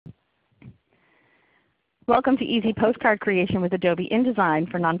Welcome to Easy Postcard Creation with Adobe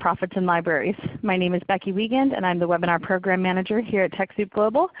InDesign for nonprofits and libraries. My name is Becky Wiegand and I'm the Webinar Program Manager here at TechSoup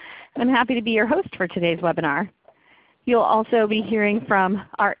Global. I'm happy to be your host for today's webinar. You'll also be hearing from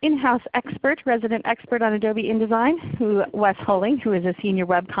our in-house resident expert on Adobe InDesign, Wes Holing, who is a Senior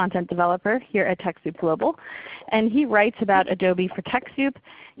Web Content Developer here at TechSoup Global. And he writes about Adobe for TechSoup,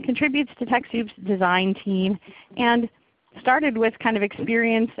 contributes to TechSoup's design team, and started with kind of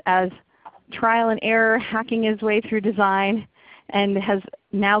experience as trial and error, hacking his way through design, and has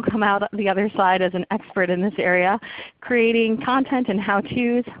now come out the other side as an expert in this area, creating content and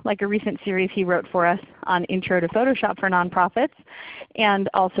how-tos like a recent series he wrote for us on Intro to Photoshop for Nonprofits, and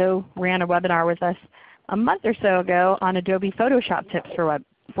also ran a webinar with us a month or so ago on Adobe Photoshop tips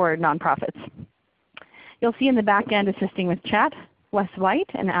for nonprofits. You'll see in the back end assisting with chat Wes White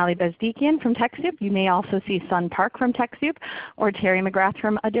and Ali Bezdikian from TechSoup. You may also see Sun Park from TechSoup or Terry McGrath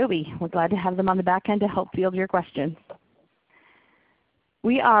from Adobe. We're glad to have them on the back end to help field your questions.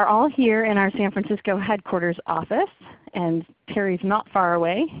 We are all here in our San Francisco headquarters office, and Terry's not far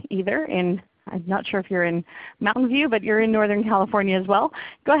away either. I'm not sure if you're in Mountain View, but you're in Northern California as well.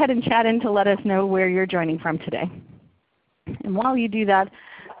 Go ahead and chat in to let us know where you're joining from today. And while you do that,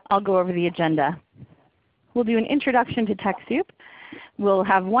 I'll go over the agenda. We'll do an introduction to TechSoup. We'll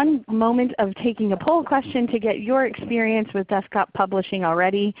have one moment of taking a poll question to get your experience with desktop publishing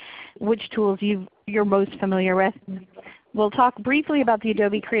already, which tools you're most familiar with. We'll talk briefly about the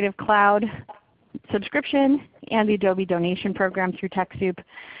Adobe Creative Cloud subscription and the Adobe donation program through TechSoup.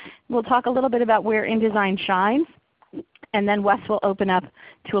 We'll talk a little bit about where InDesign shines, and then Wes will open up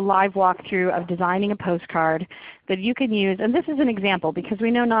to a live walkthrough of designing a postcard that you can use. And this is an example because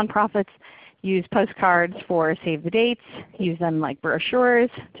we know nonprofits use postcards for save the dates, use them like brochures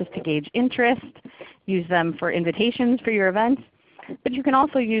just to gauge interest, use them for invitations for your events. But you can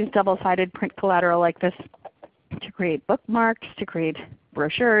also use double-sided print collateral like this to create bookmarks, to create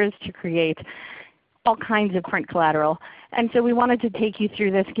brochures, to create all kinds of print collateral. And so we wanted to take you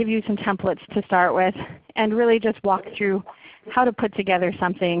through this, give you some templates to start with, and really just walk through how to put together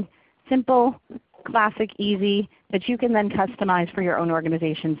something simple, classic, easy, that you can then customize for your own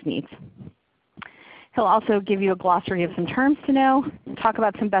organization's needs. He'll also give you a glossary of some terms to know, talk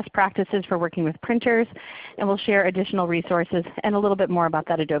about some best practices for working with printers, and we'll share additional resources and a little bit more about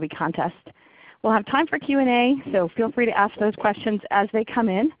that Adobe contest. We'll have time for Q&A, so feel free to ask those questions as they come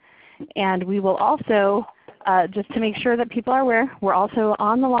in. And we will also, just to make sure that people are aware, we're also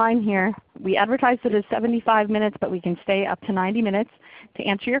on the line here. We advertised it as 75 minutes, but we can stay up to 90 minutes to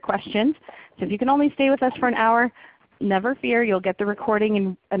answer your questions. So if you can only stay with us for an hour, never fear, you'll get the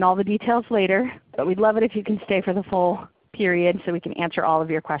recording and all the details later. But we'd love it if you can stay for the full period so we can answer all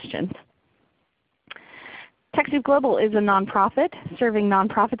of your questions. TechSoup Global is a nonprofit serving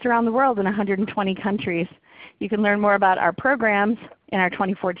nonprofits around the world in 120 countries. You can learn more about our programs in our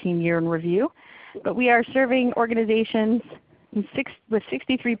 2014 Year in Review. But we are serving organizations with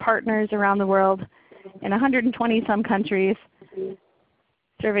 63 partners around the world in 120 some countries,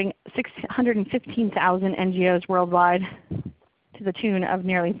 serving 615,000 NGOs worldwide to the tune of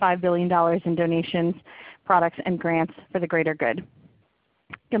nearly $5 billion in donations, products, and grants for the greater good.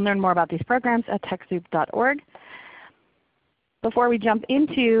 You can learn more about these programs at TechSoup.org. Before we jump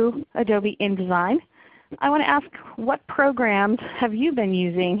into Adobe InDesign, I want to ask, what programs have you been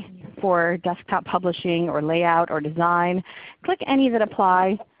using for desktop publishing or layout or design? Click any that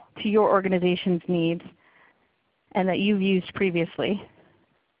apply to your organization's needs and that you've used previously.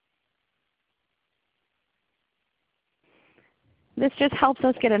 This just helps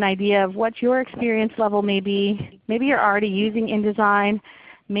us get an idea of what your experience level may be. Maybe you're already using InDesign.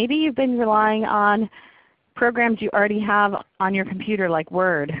 Maybe you've been relying on programs you already have on your computer like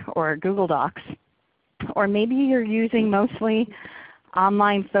Word or Google Docs. Or maybe you're using mostly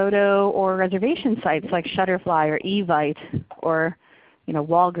online photo or reservation sites like Shutterfly or Evite or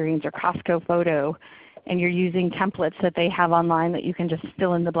Walgreens or Costco Photo, and you're using templates that they have online that you can just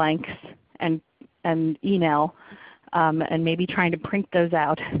fill in the blanks and email. And maybe trying to print those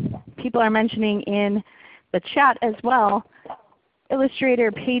out. People are mentioning in the chat as well,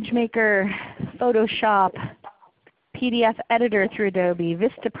 Illustrator, PageMaker, Photoshop, PDF Editor through Adobe,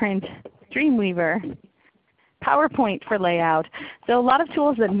 Vistaprint, Dreamweaver, PowerPoint for layout. So a lot of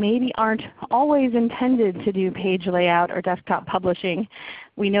tools that maybe aren't always intended to do page layout or desktop publishing.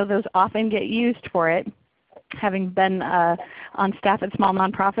 We know those often get used for it. Having been on staff at small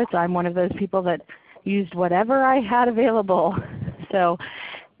nonprofits, I'm one of those people that used whatever I had available. So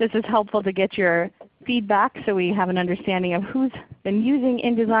this is helpful to get your feedback so we have an understanding of who's been using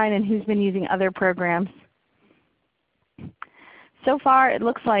InDesign and who's been using other programs. So far it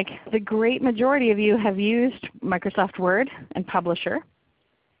looks like the great majority of you have used Microsoft Word and Publisher.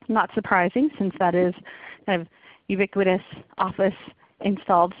 Not surprising, since that is kind of ubiquitous Office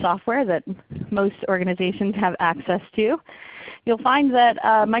installed software that most organizations have access to. You'll find that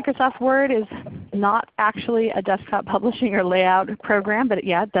Microsoft Word is not actually a desktop publishing or layout program, but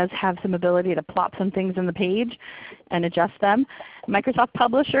it does have some ability to plop some things in the page and adjust them. Microsoft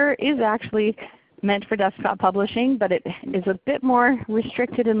Publisher is actually meant for desktop publishing, but it is a bit more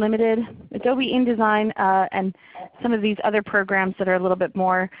restricted and limited. Adobe InDesign and some of these other programs that are a little bit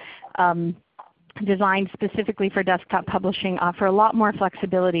more designed specifically for desktop publishing offer a lot more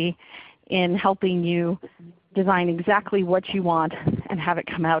flexibility in helping you design exactly what you want and have it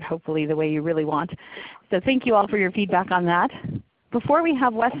come out hopefully the way you really want. So thank you all for your feedback on that. Before we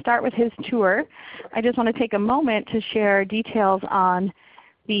have Wes start with his tour, I just want to take a moment to share details on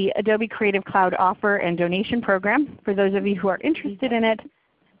the Adobe Creative Cloud offer and donation program. For those of you who are interested in it,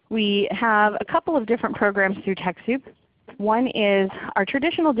 we have a couple of different programs through TechSoup. One is our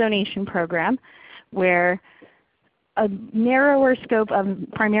traditional donation program, where a narrower scope of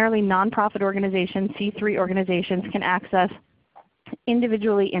primarily nonprofit organizations, C3 organizations, can access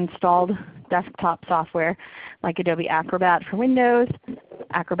individually installed desktop software like Adobe Acrobat for Windows,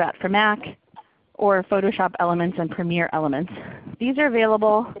 Acrobat for Mac, or Photoshop Elements and Premiere Elements. These are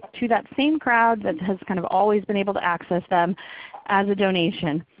available to that same crowd that has kind of always been able to access them as a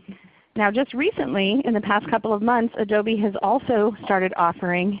donation. Now just recently, in the past couple of months, Adobe has also started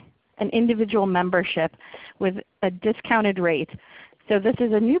offering an individual membership with a discounted rate. So this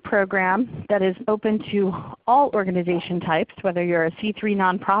is a new program that is open to all organization types, whether you're a C3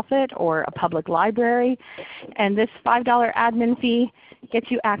 nonprofit or a public library. And this $5 admin fee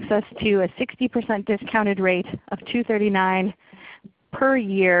gets you access to a 60% discounted rate of $239 per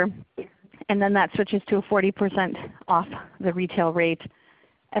year, and then that switches to a 40% off the retail rate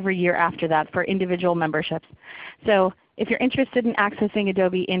every year after that for individual memberships. So if you're interested in accessing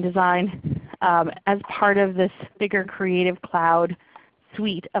Adobe InDesign as part of this bigger Creative Cloud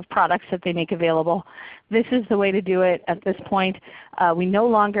suite of products that they make available, this is the way to do it at this point. We no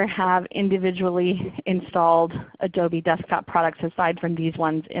longer have individually installed Adobe desktop products aside from these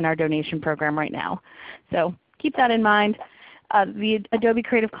ones in our donation program right now. So keep that in mind. The Adobe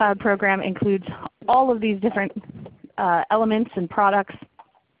Creative Cloud program includes all of these different elements and products,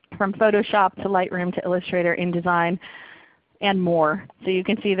 from Photoshop to Lightroom to Illustrator, InDesign, and more. So you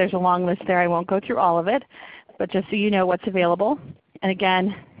can see there's a long list there. I won't go through all of it, but just so you know what's available. And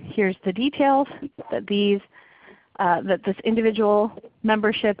again, here's the details that this individual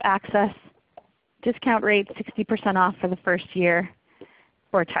membership access discount rate, 60% off for the first year,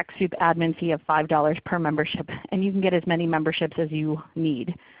 for a TechSoup admin fee of $5 per membership. And you can get as many memberships as you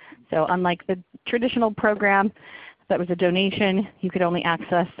need. So unlike the traditional program that was a donation, you could only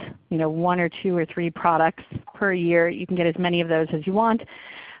access 1 or 2 or 3 products per year. You can get as many of those as you want.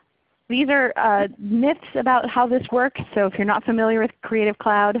 These are myths about how this works. So if you're not familiar with Creative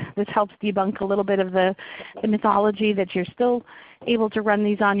Cloud, this helps debunk a little bit of the mythology that you're still able to run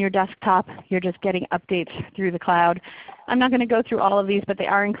these on your desktop. You're just getting updates through the cloud. I'm not going to go through all of these, but they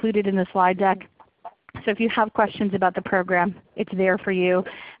are included in the slide deck. So if you have questions about the program, it's there for you.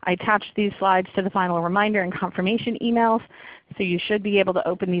 I attached these slides to the final reminder and confirmation emails, so you should be able to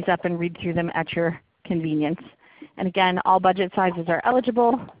open these up and read through them at your convenience. And again, all budget sizes are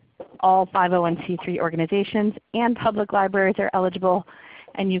eligible. All 501c3 organizations and public libraries are eligible,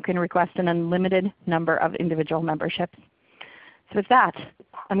 and you can request an unlimited number of individual memberships. So with that,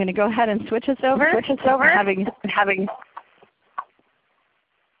 I'm going to go ahead and switch us over.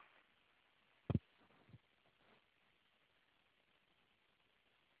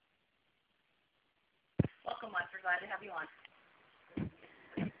 Welcome, Wes. We're glad to have you on.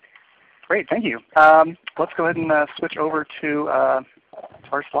 Great, thank you. Let's go ahead and switch over to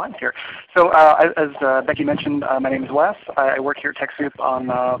our slides here. So as Becky mentioned, my name is Wes. I work here at TechSoup on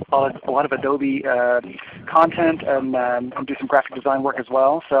a lot of Adobe content and do some graphic design work as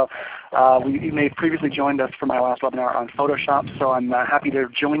well. So you may have previously joined us for my last webinar on Photoshop. So I'm happy to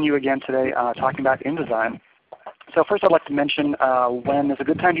join you again today talking about InDesign. So first I'd like to mention when is a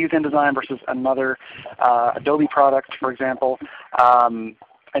good time to use InDesign versus another Adobe product, for example.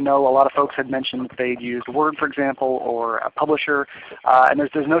 I know a lot of folks had mentioned that they'd used Word, for example, or a publisher. And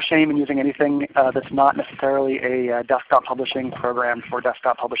there's no shame in using anything that's not necessarily a desktop publishing program for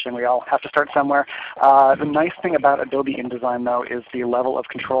desktop publishing. We all have to start somewhere. The nice thing about Adobe InDesign, though, is the level of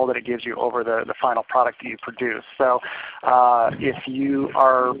control that it gives you over the final product that you produce. So if you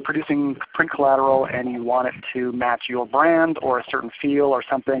are producing print collateral and you want it to match your brand or a certain feel or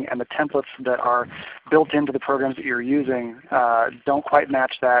something, and the templates that are built into the programs that you're using don't quite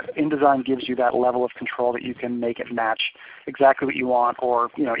match that, InDesign gives you that level of control that you can make it match exactly what you want, or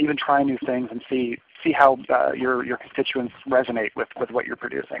even try new things and see how your constituents resonate with what you're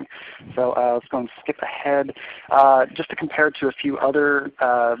producing. So let's go and skip ahead. Just to compare to a few other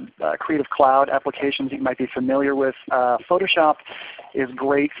Creative Cloud applications that you might be familiar with, Photoshop is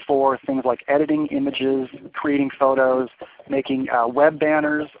great for things like editing images, creating photos, making web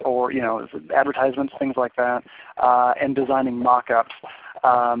banners or advertisements, things like that, and designing mock-ups.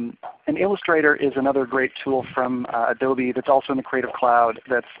 And Illustrator is another great tool from Adobe that's also in the Creative Cloud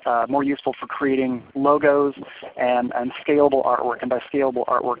that's more useful for creating logos and scalable artwork. And by scalable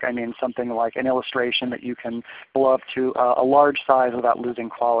artwork I mean something like an illustration that you can blow up to a large size without losing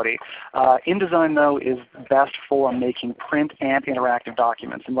quality. InDesign, though, is best for making print and interactive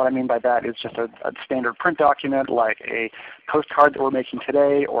documents. And what I mean by that is just a standard print document like a postcard that we're making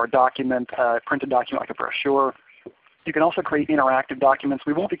today, or a document, printed document like a brochure. You can also create interactive documents.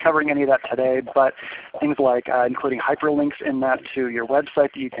 We won't be covering any of that today, but things like including hyperlinks in that to your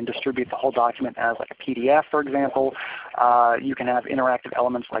website that you can distribute the whole document as like a PDF, for example. You can have interactive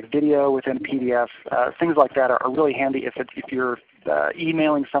elements like video within a PDF. Things like that are really handy if you're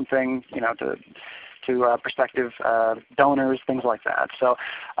emailing something to prospective donors, things like that. So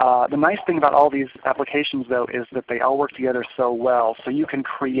the nice thing about all these applications, though, is that they all work together so well. So you can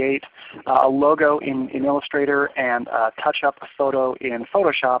create a logo in Illustrator and touch up a photo in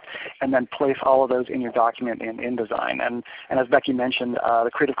Photoshop, and then place all of those in your document in InDesign. And as Becky mentioned, the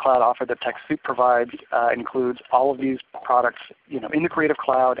Creative Cloud offer that TechSoup provides includes all of these products in the Creative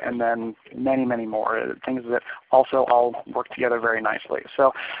Cloud, and then many, many more, things that also all work together very nicely.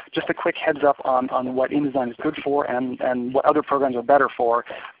 So just a quick heads up on what InDesign is good for and what other programs are better for.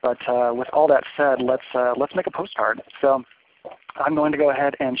 But with all that said, let's make a postcard. So I'm going to go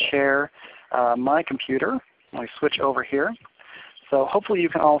ahead and share my computer. Let me switch over here. So hopefully you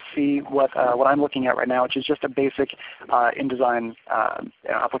can all see what I'm looking at right now, which is just a basic InDesign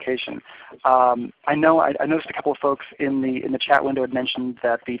application. I noticed a couple of folks in the chat window had mentioned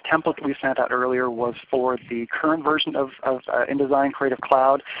that the template we sent out earlier was for the current version of InDesign Creative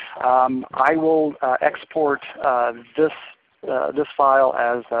Cloud. I will export this file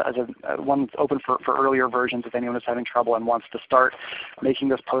as one that's open for earlier versions if anyone is having trouble and wants to start making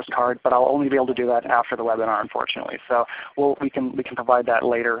this postcard. But I'll only be able to do that after the webinar, unfortunately. So we can provide that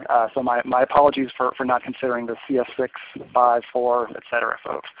later. So my apologies for not considering the CS6, 5, 4, etc.,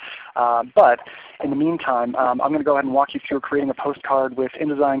 folks. But in the meantime, I'm going to go ahead and walk you through creating a postcard with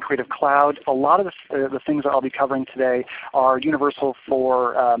InDesign Creative Cloud. A lot of the things that I'll be covering today are universal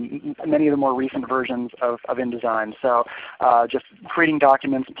for many of the more recent versions of InDesign. So just creating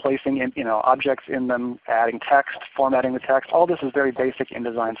documents, placing objects in them, adding text, formatting the text. All this is very basic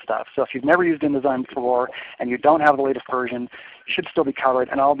InDesign stuff. So if you've never used InDesign before and you don't have the latest version, it should still be covered.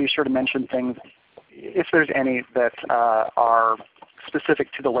 And I'll be sure to mention things, if there's any, that are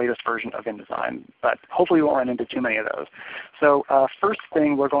specific to the latest version of InDesign. But hopefully we won't run into too many of those. So first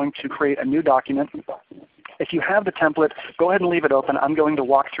thing, we're going to create a new document. If you have the template, go ahead and leave it open. I'm going to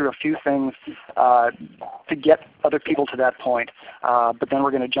walk through a few things to get other people to that point, but then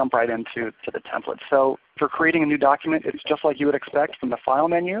we're going to jump right into the template. So for creating a new document, it's just like you would expect from the File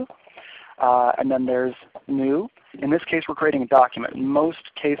menu. And then there's New. In this case, we're creating a document. In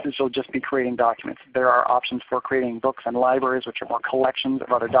most cases, you'll just be creating documents. There are options for creating books and libraries, which are more collections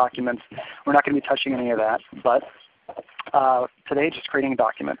of other documents. We're not going to be touching any of that. But today, just creating a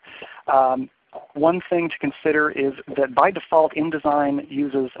document. One thing to consider is that by default InDesign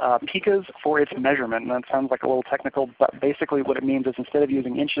uses picas for its measurement. And that sounds like a little technical, but basically what it means is instead of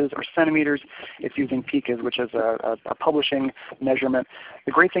using inches or centimeters, it's using picas, which is a publishing measurement.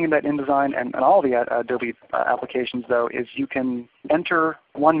 The great thing about InDesign and all the Adobe applications, though, is you can enter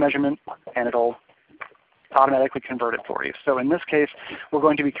one measurement and it'll automatically convert it for you. So in this case, we're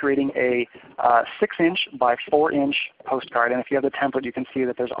going to be creating a 6-inch by 4-inch postcard. And if you have the template, you can see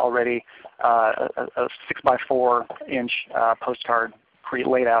that there's already a 6 by 4-inch postcard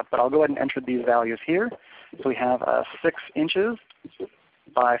laid out. But I'll go ahead and enter these values here. So we have 6 inches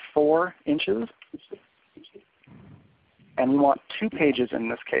by 4 inches. And we want 2 pages in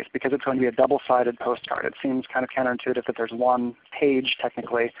this case because it's going to be a double-sided postcard. It seems kind of counterintuitive that there's 1 page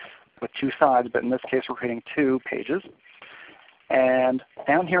technically with 2 sides, but in this case we're creating 2 pages. And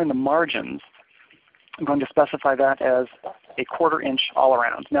down here in the margins, I'm going to specify that as a 1/4 inch all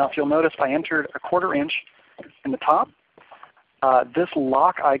around. Now if you'll notice, I entered a 1/4 inch in the top. This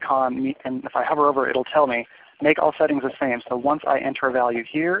lock icon, and if I hover over it, it'll tell me, make all settings the same. So once I enter a value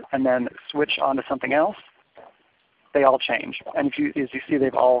here and then switch on to something else, they all change. And as you see,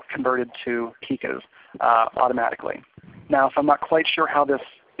 they've all converted to picas automatically. Now if I'm not quite sure how this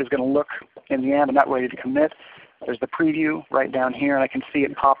is going to look in the end, I'm not ready to commit, there's the preview right down here, and I can see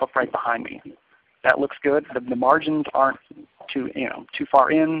it pop up right behind me. That looks good. The margins aren't too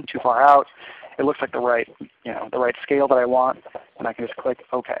far in, too far out. It looks like the right scale that I want, and I can just click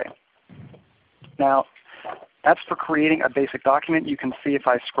OK. Now that's for creating a basic document. You can see if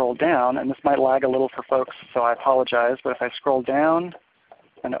I scroll down, and this might lag a little for folks, so I apologize, but if I scroll down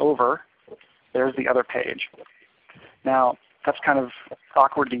and over, there's the other page. Now that's kind of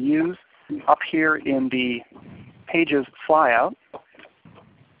awkward to use. Up here in the pages flyout,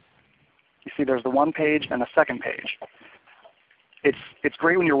 you see there's the 1 page and the 2nd page. It's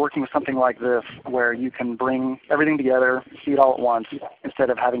great when you're working with something like this where you can bring everything together, see it all at once, instead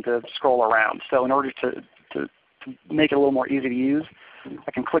of having to scroll around. So in order to make it a little more easy to use,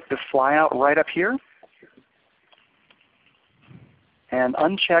 I can click this flyout right up here and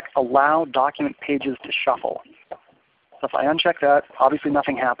uncheck Allow Document Pages to Shuffle. So if I uncheck that, obviously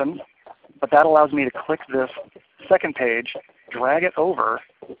nothing happens, but that allows me to click this 2nd page, drag it over,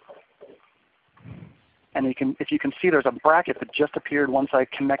 and if you can see, there's a bracket that just appeared once I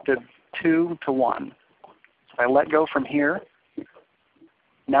connected 2 to 1. So if I let go from here,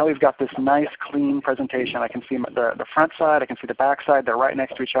 now we've got this nice clean presentation. I can see the front side, I can see the back side. They're right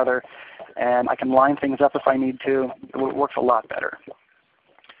next to each other. And I can line things up if I need to. It works a lot better.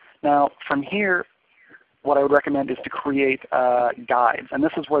 Now from here, what I would recommend is to create guides. And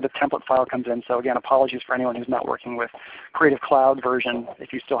this is where the template file comes in. So again, apologies for anyone who's not working with Creative Cloud version.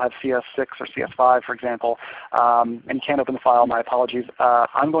 If you still have CS6 or CS5, for example, and you can't open the file, my apologies.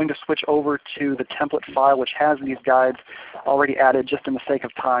 I'm going to switch over to the template file, which has these guides already added just in the sake of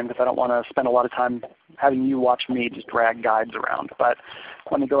time, because I don't want to spend a lot of time having you watch me just drag guides around. But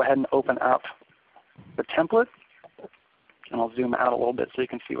let me go ahead and open up the template. And I'll zoom out a little bit so you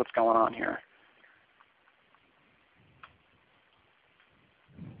can see what's going on here.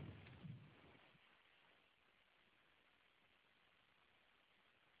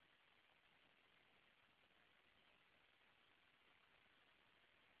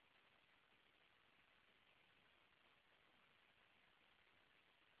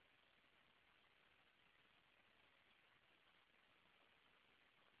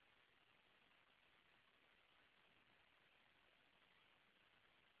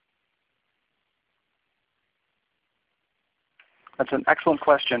 That's an excellent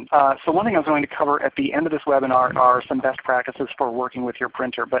question. So one thing I was going to cover at the end of this webinar are some best practices for working with your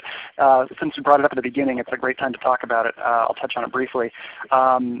printer. But since you brought it up at the beginning, it's a great time to talk about it. I'll touch on it briefly.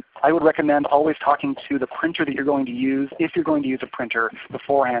 I would recommend always talking to the printer that you're going to use, if you're going to use a printer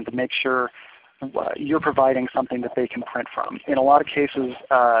beforehand, to make sure you're providing something that they can print from. In a lot of cases,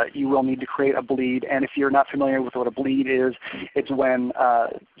 you will need to create a bleed, and if you're not familiar with what a bleed is, it's when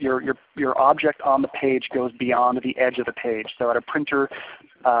your object on the page goes beyond the edge of the page. So at a printer,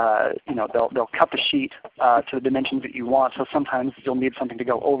 they'll cut the sheet to the dimensions that you want. So sometimes you'll need something to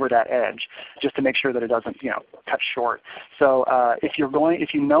go over that edge, just to make sure that it doesn't cut short. So if you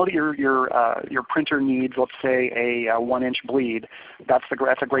know that your printer needs, let's say, a 1-inch bleed, that's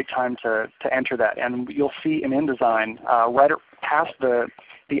a great time to enter that. And you'll see in InDesign right past the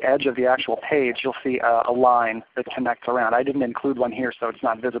edge of the actual page, you'll see a line that connects around. I didn't include one here, so it's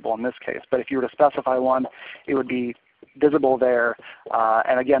not visible in this case. But if you were to specify one, it would be visible there.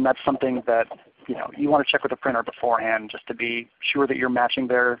 And again, that's something that you want to check with the printer beforehand, just to be sure that you're matching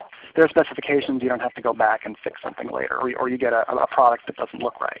their specifications. You don't have to go back and fix something later, or you get a product that doesn't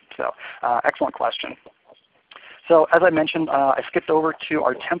look right. So excellent question. So as I mentioned, I skipped over to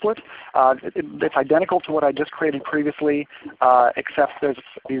our template. It's identical to what I just created previously, except there's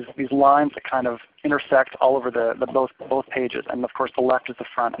these lines that kind of intersect all over both pages. And of course, the left is the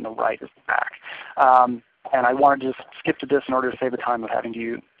front and the right is the back. And I wanted to just skip to this in order to save the time of having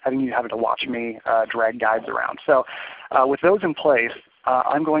to watch me drag guides around. So with those in place,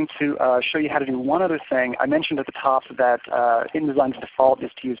 I'm going to show you how to do one other thing. I mentioned at the top that InDesign's default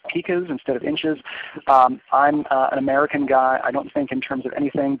is to use picas instead of inches. I'm an American guy. I don't think in terms of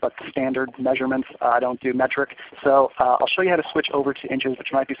anything but standard measurements. I don't do metric. So I'll show you how to switch over to inches, which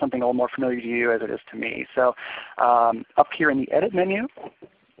might be something a little more familiar to you as it is to me. So up here in the Edit menu,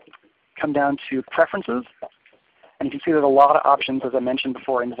 come down to Preferences. And you can see there's a lot of options. As I mentioned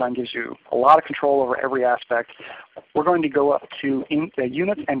before, InDesign gives you a lot of control over every aspect. We're going to go up to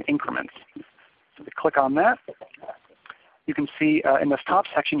Units and Increments. So we click on that. You can see in this top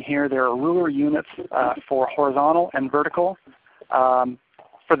section here there are ruler units for horizontal and vertical.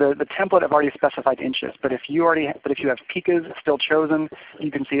 For the template, I've already specified inches. But if you have picas still chosen,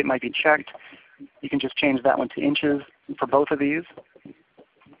 you can see it might be checked. You can just change that one to inches for both of these.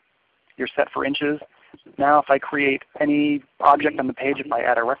 You're set for inches. Now if I create any object on the page, if I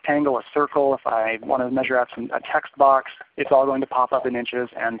add a rectangle, a circle, if I want to measure out a text box, it's all going to pop up in inches,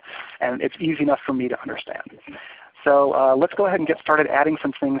 and it's easy enough for me to understand. So let's go ahead and get started adding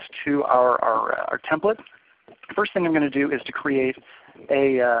some things to our template. First thing I'm going to do is to create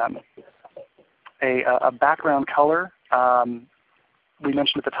a background color. We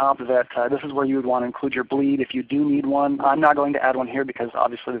mentioned at the top that this is where you would want to include your bleed if you do need one. I'm not going to add one here because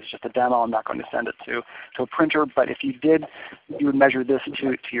obviously this is just a demo. I'm not going to send it to a printer. But if you did, you would measure this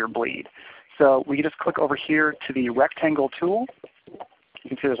to your bleed. So we just click over here to the rectangle tool. You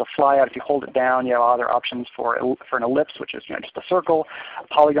can see there's a flyout. If you hold it down, you have other options for an ellipse, which is just a circle. A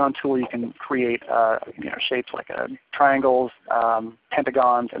polygon tool, you can create shapes like triangles,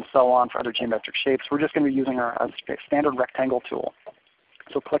 pentagons, and so on for other geometric shapes. We're just going to be using our standard rectangle tool.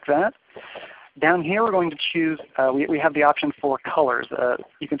 So click that. Down here we're going to choose, we have the option for colors.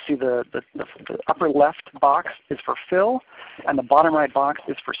 You can see the upper left box is for fill, and the bottom right box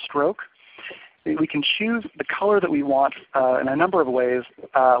is for stroke. We can choose the color that we want in a number of ways.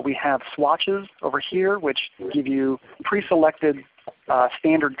 We have swatches over here which give you pre-selected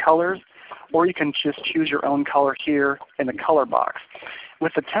standard colors, or you can just choose your own color here in the color box.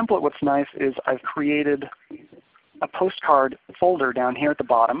 With the template, what's nice is I've created a postcard folder down here at the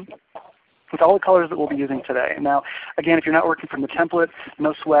bottom with all the colors that we'll be using today. Now, again, if you're not working from the template,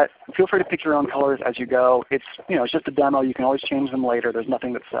 no sweat. Feel free to pick your own colors as you go. It's just a demo. You can always change them later. There's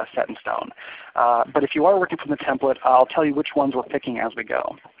nothing that's set in stone. But if you are working from the template, I'll tell you which ones we're picking as we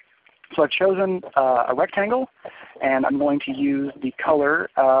go. So I've chosen a rectangle, and I'm going to use the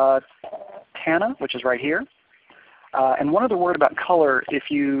color Tana, which is right here. And one other word about color, if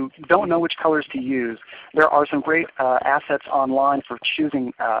you don't know which colors to use, there are some great assets online for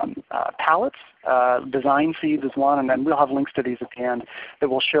choosing palettes. Design Seeds is one, and then we'll have links to these at the end that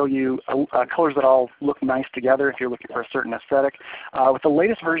will show you colors that all look nice together if you're looking for a certain aesthetic. With the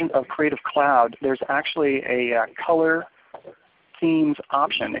latest version of Creative Cloud, there's actually a color themes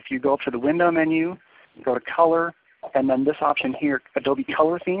option. If you go up to the window menu, go to color, and then this option here, Adobe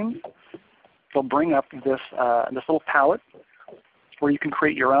Color Themes, they'll bring up this little palette where you can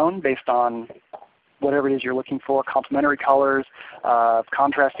create your own based on whatever it is you're looking for, complementary colors,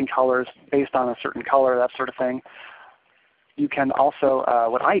 contrasting colors based on a certain color, that sort of thing. You can also,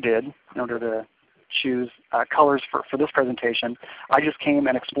 what I did in order to choose colors for this presentation, I just came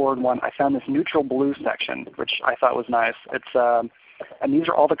and explored one. I found this neutral blue section, which I thought was nice. And these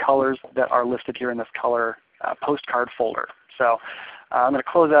are all the colors that are listed here in this color postcard folder. So I'm going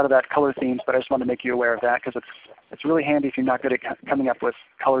to close out of that color themes, but I just want to make you aware of that because it's really handy if you're not good at coming up with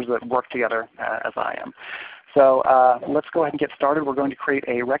colors that work together as I am. So let's go ahead and get started. We're going to create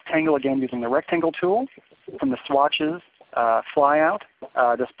a rectangle, again using the rectangle tool. From the swatches, flyout,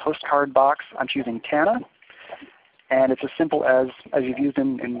 this postcard box, I'm choosing Tana. And it's as simple as you've used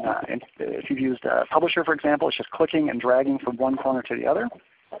if you've used Publisher, for example, it's just clicking and dragging from one corner to the other.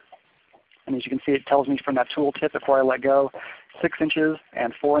 And as you can see, it tells me from that tooltip before I let go, 6 inches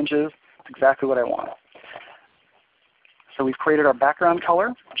and 4 inches. That's exactly what I want. So we've created our background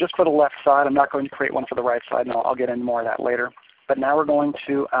color just for the left side. I'm not going to create one for the right side, and I'll get into more of that later. But now we're going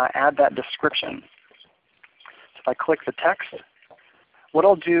to add that description. So if I click the text, what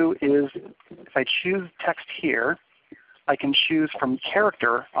I'll do is if I choose text here, I can choose from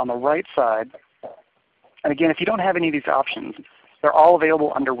character on the right side. And again, if you don't have any of these options, they're all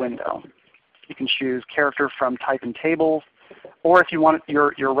available under window. You can choose character from type and tables, or if you want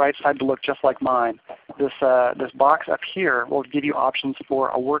your right side to look just like mine, this box up here will give you options for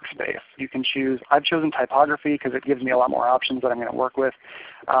a workspace. You can choose, I've chosen typography because it gives me a lot more options that I'm going to work with.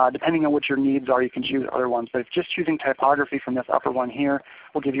 Depending on what your needs are, you can choose other ones. But just choosing typography from this upper one here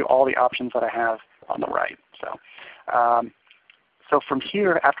will give you all the options that I have on the right. So from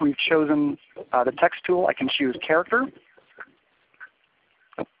here, after we've chosen the text tool, I can choose character.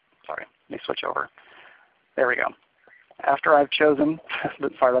 Let me switch over. There we go. After I've chosen,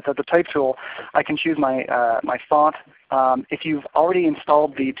 sorry about that, the type tool, I can choose my, my font. If you've already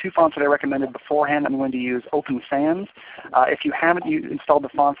installed the 2 fonts that I recommended beforehand, I'm going to use Open Sans. If you haven't installed the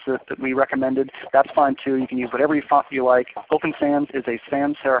fonts that we recommended, that's fine too. You can use whatever font you like. Open Sans is a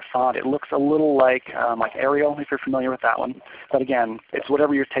sans serif font. It looks a little like Arial, if you're familiar with that one. But again, it's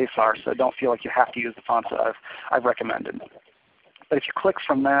whatever your tastes are, so don't feel like you have to use the fonts that I've recommended. But if you click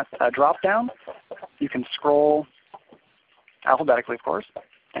from that drop down, you can scroll alphabetically, of course,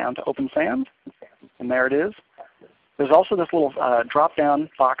 down to Open Sans, and there it is. There's also this little drop-down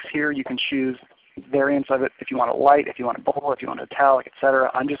box here. You can choose variants of it if you want it light, if you want it bold, if you want it italic,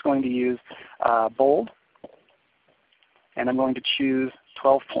 etc. I'm just going to use bold, and I'm going to choose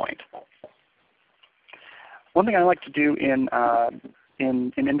 12 point. One thing I like to do in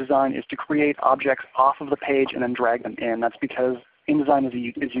InDesign is to create objects off of the page and then drag them in. That's because InDesign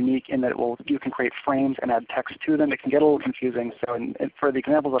is unique in that you can create frames and add text to them. It can get a little confusing. So for the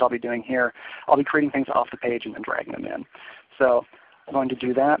examples that I'll be doing here, I'll be creating things off the page and then dragging them in. So I'm going to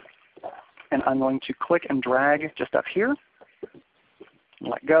do that. And I'm going to click and drag just up here,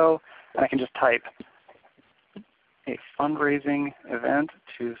 let go, and I can just type a fundraising event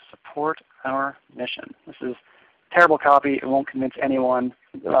to support our mission. This is terrible copy. It won't convince anyone.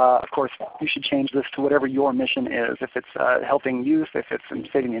 Of course, you should change this to whatever your mission is. If it's helping youth, if it's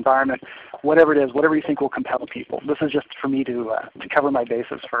saving the environment, whatever it is, whatever you think will compel people. This is just for me to cover my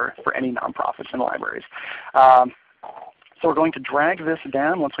bases for any nonprofits and libraries. So we're going to drag this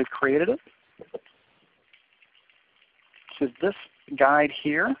down once we've created it to this guide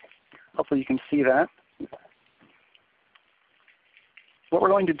here. Hopefully you can see that. What we're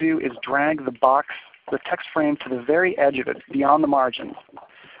going to do is drag the box, the text frame, to the very edge of it, beyond the margins.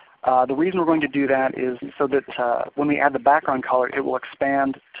 The reason we're going to do that is so that when we add the background color, it will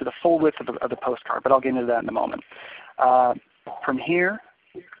expand to the full width of the postcard, but I'll get into that in a moment. From here,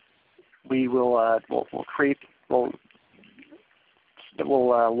 we will we'll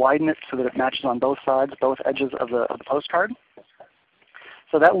widen it so that it matches on both sides, both edges of the postcard.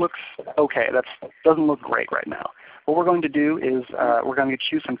 So that looks okay. That doesn't look great right now. What we're going to do is we're going to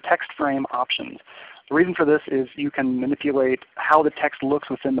choose some text frame options. The reason for this is you can manipulate how the text looks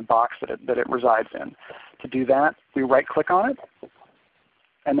within the box that it resides in. To do that, we right-click on it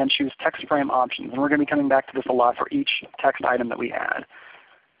and then choose text frame options. And we're going to be coming back to this a lot for each text item that we add.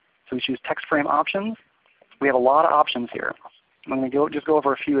 So we choose text frame options. We have a lot of options here. I'm going to just go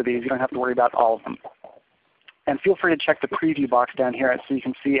over a few of these. You don't have to worry about all of them. And feel free to check the preview box down here so you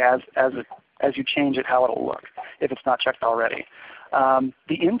can see as you change it how it will look if it's not checked already.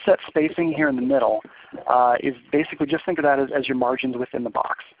 The inset spacing here in the middle is basically, just think of that as your margins within the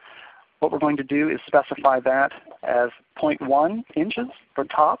box. What we're going to do is specify that as 0.1 inches for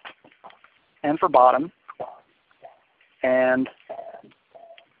top and for bottom, and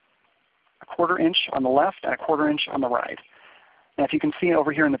a 1/4 inch on the left and a 1/4 inch on the right. And if you can see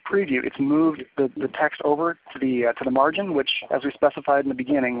over here in the preview, it's moved the text over to the margin, which, as we specified in the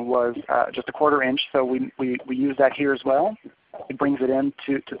beginning, was just a 1/4 inch. So we use that here as well. It brings it in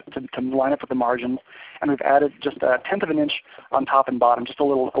to line up with the margins, and we've added just 1/10 of an inch on top and bottom, just a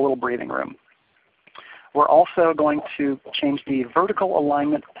little breathing room. We're also going to change the vertical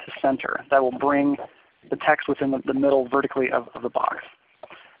alignment to center. That will bring the text within the middle vertically of the box.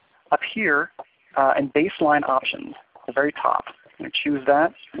 Up here, in baseline options, the very top, I'm going to choose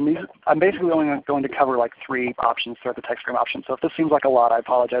that. And I'm basically only going to cover like 3 options throughout the text frame options. So if this seems like a lot, I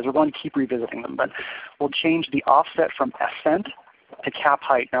apologize. We're going to keep revisiting them. But we'll change the offset from ascent to cap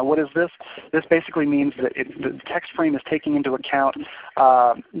height. Now what is this? This basically means that the text frame is taking into account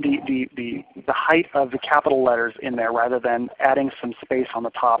the height of the capital letters in there rather than adding some space on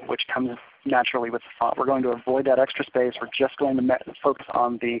the top, which comes naturally with the font. We're going to avoid that extra space. We're just going to focus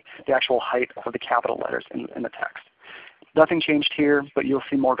on the actual height of the capital letters in the text. Nothing changed here, but you'll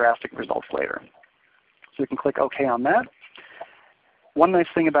see more drastic results later. So we can click OK on that. One nice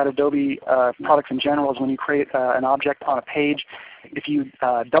thing about Adobe products in general is when you create an object on a page, if you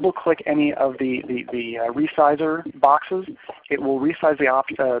double-click any of the resizer boxes, it will resize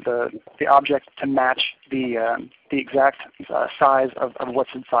the object to match the exact size of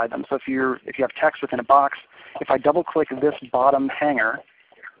what's inside them. So if you have text within a box, if I double-click this bottom hanger,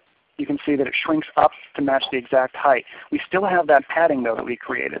 you can see that it shrinks up to match the exact height. We still have that padding though that we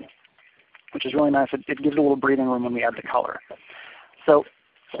created, which is really nice. It gives it a little breathing room when we add the color. So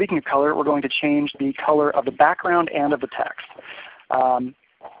speaking of color, we're going to change the color of the background and of the text.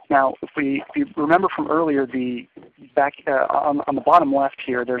 Now if you remember from earlier, the back on the bottom left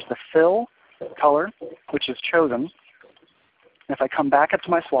here, there's the fill color, which is chosen. And if I come back up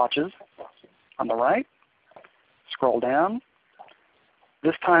to my swatches, on the right. Scroll down.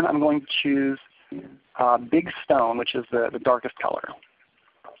 This time I'm going to choose Big Stone, which is the darkest color.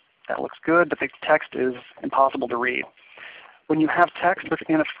 That looks good, but the text is impossible to read. When you have text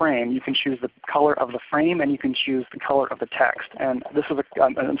within a frame, you can choose the color of the frame and you can choose the color of the text. And this is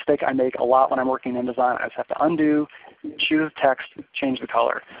a mistake I make a lot when I'm working in InDesign. I just have to undo, choose text, change the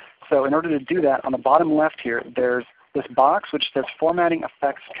color. So in order to do that, on the bottom left here, there's this box which says Formatting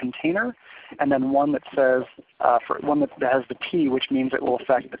Effects Container, and then one that says one that has the T, which means it will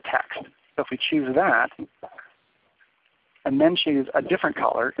affect the text. So if we choose that, and then choose a different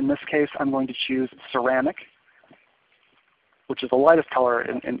color, in this case I'm going to choose Ceramic, which is the lightest color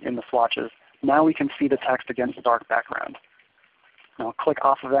in the swatches. Now we can see the text against a dark background. And I'll click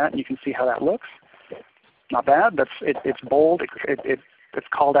off of that and you can see how that looks. Not bad. It's bold. It's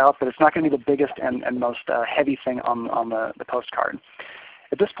called out, but it's not going to be the biggest and most heavy thing on the postcard.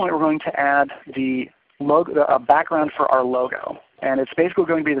 At this point we're going to add the logo, a background for our logo. And it's basically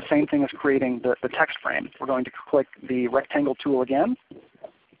going to be the same thing as creating the text frame. We're going to click the rectangle tool again.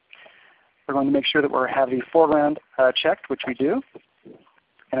 We're going to make sure that we have the foreground checked, which we do.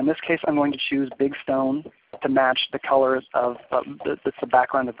 And in this case I'm going to choose Big Stone to match the colors of that's the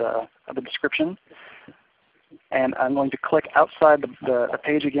background of the description. And I'm going to click outside the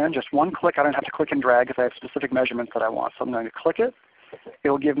page again, just one click. I don't have to click and drag because I have specific measurements that I want. So I'm going to click it. It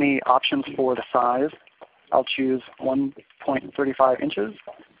will give me options for the size. I'll choose 1.35 inches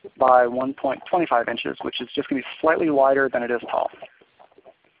by 1.25 inches, which is just going to be slightly wider than it is tall.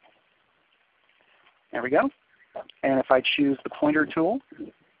 There we go. And if I choose the pointer tool,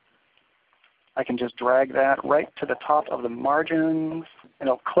 I can just drag that right to the top of the margins, and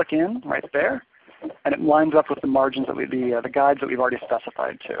it'll click in right there. And it lines up with the margins that the guides that we've already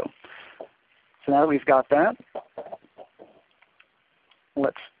specified too. So now that we've got that,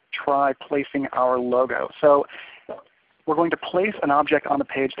 let's try placing our logo. So we're going to place an object on the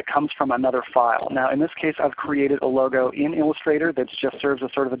page that comes from another file. Now in this case I've created a logo in Illustrator that just serves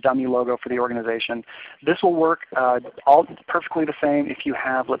as sort of a dummy logo for the organization. This will work all perfectly the same if you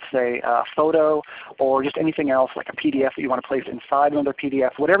have, let's say, a photo or just anything else like a PDF that you want to place inside another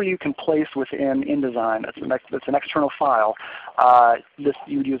PDF. Whatever you can place within InDesign that's an external file,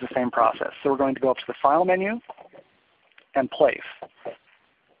 you would use the same process. So we're going to go up to the File menu and Place.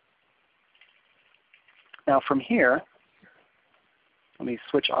 Now from here, let me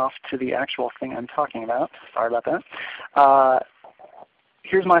switch off to the actual thing I'm talking about. Sorry about that.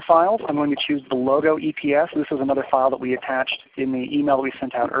 Here's my files. I'm going to choose the logo EPS. This is another file that we attached in the email that we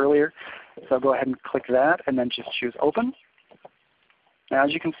sent out earlier. So go ahead and click that and then just choose Open. Now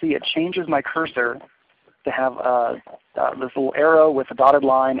as you can see, it changes my cursor to have this little arrow with a dotted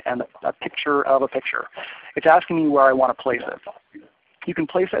line and a picture of a picture. It's asking me where I want to place it. You can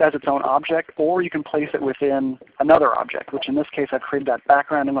place it as its own object, or you can place it within another object, which in this case I've created that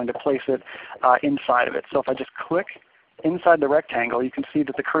background. I'm going to place it inside of it. So if I just click inside the rectangle, you can see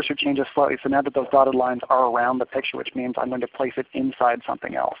that the cursor changes slightly. So now that those dotted lines are around the picture, which means I'm going to place it inside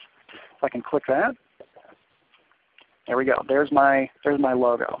something else. So I can click that. There we go. There's my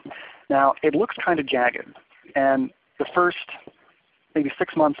logo. Now it looks kind of jagged. And the first maybe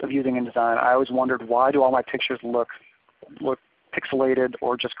 6 months of using InDesign, I always wondered, why do all my pictures look pixelated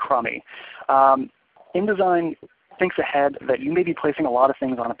or just crummy? InDesign thinks ahead that you may be placing a lot of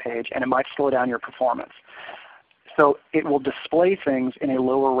things on a page and it might slow down your performance. So it will display things in a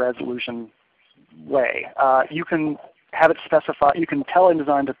lower resolution way. You can have it specify, you can tell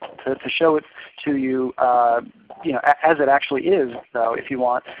InDesign to show it to you, as it actually is though if you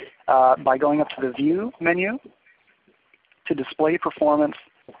want, by going up to the View menu to display performance.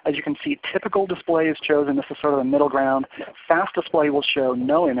 As you can see, typical display is chosen. This is sort of a middle ground. Fast display will show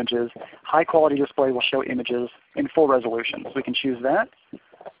no images. High quality display will show images in full resolution. So we can choose that.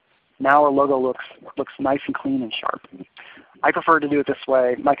 Now our logo looks nice and clean and sharp. I prefer to do it this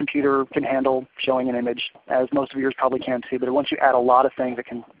way. My computer can handle showing an image, as most of yours probably can too. But once you add a lot of things, it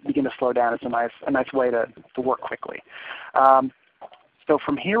can begin to slow down. It's a nice way to work quickly. So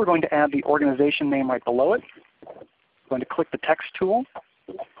from here, we're going to add the organization name right below it. We're going to click the Text tool.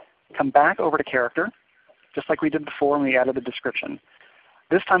 Come back over to Character, just like we did before when we added the description.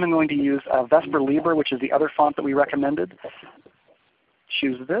 This time I'm going to use Vesper Libre, which is the other font that we recommended.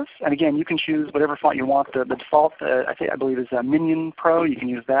 Choose this, and again you can choose whatever font you want. The default I believe is Minion Pro. You can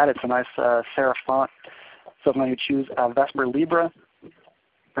use that. It's a nice serif font. So I'm going to choose Vesper Libre.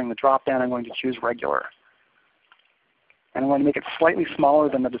 Bring the drop down. I'm going to choose Regular. And I'm going to make it slightly smaller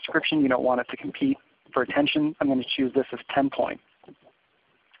than the description. You don't want it to compete for attention. I'm going to choose this as 10 point.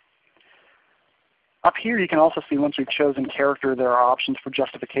 Up here you can also see once you've chosen character there are options for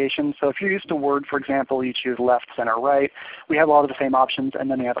justification. So if you're used to Word, for example, you choose left, center, right. We have a lot of the same options, and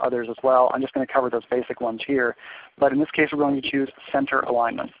then we have others as well. I'm just going to cover those basic ones here. But in this case we're going to choose center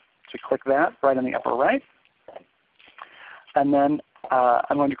alignment. So click that right in the upper right. And then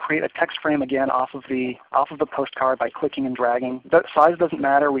I'm going to create a text frame again off of the postcard by clicking and dragging. The size doesn't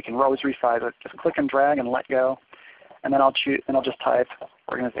matter. We can always resize it. Just click and drag and let go. And then I'll just type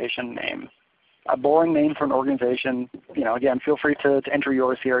organization name. A boring name for an organization. Again, feel free to enter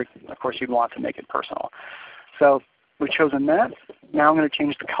yours here. Of course, you'd want to make it personal. So we've chosen that. Now I'm going to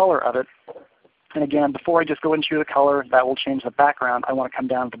change the color of it. And again, before I just go and choose the color, that will change the background. I want to come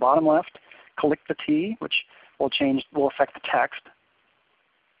down to the bottom left, click the T, which will affect the text.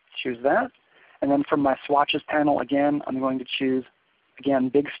 Choose that. And then from my swatches panel, again, I'm going to choose, again,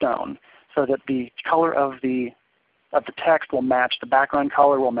 big stone, so that the color of the text will match the background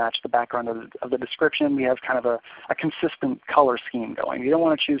color, will match the background of the description. We have kind of a consistent color scheme going. You don't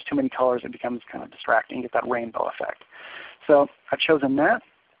want to choose too many colors. It becomes kind of distracting. You get that rainbow effect. So I've chosen that.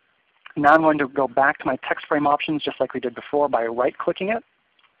 Now I'm going to go back to my text frame options just like we did before by right-clicking it.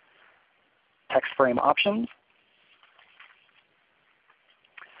 Text frame options.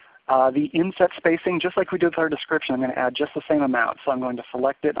 The inset spacing, just like we did with our description, I'm going to add just the same amount. So I'm going to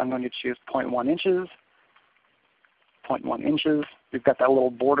select it. I'm going to choose 0.1 inches. 0.1 inches. We've got that little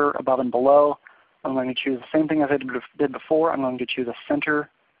border above and below. I'm going to choose the same thing as I did before. I'm going to choose a center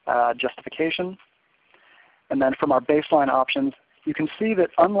justification. And then from our baseline options, you can see that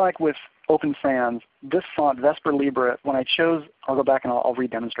unlike with Open Sans, this font, Vesper Libre, when I chose, I'll go back and I'll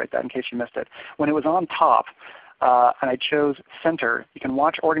re-demonstrate that in case you missed it. When it was on top and I chose center, you can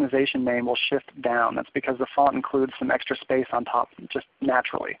watch organization name will shift down. That's because the font includes some extra space on top just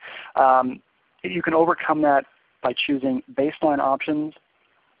naturally. You can overcome that by choosing baseline options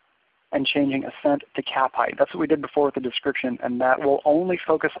and changing accent to cap height. That's what we did before with the description, and that will only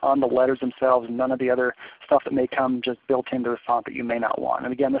focus on the letters themselves and none of the other stuff that may come just built into the font that you may not want.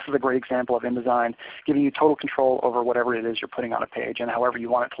 And again, this is a great example of InDesign giving you total control over whatever it is you're putting on a page and however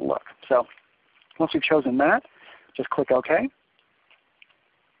you want it to look. So once we've chosen that, just click OK.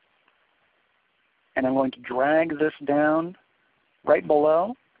 And I'm going to drag this down right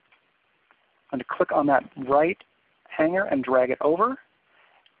below. I'm going to click on that right hanger and drag it over.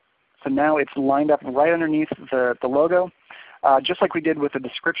 So now it's lined up right underneath the logo. Just like we did with the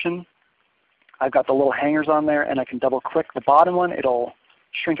description, I've got the little hangers on there, and I can double click the bottom one. It'll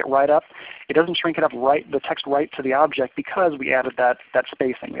shrink it right up. It doesn't shrink it up the text right to the object because we added that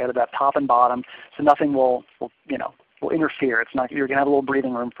spacing. We added that top and bottom, so nothing will interfere. It's not, you're going to have a little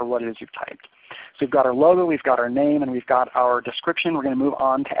breathing room for what it is you've typed. So we've got our logo, we've got our name, and we've got our description. We're going to move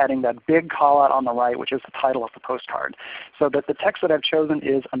on to adding that big call out on the right, which is the title of the postcard. So the text that I've chosen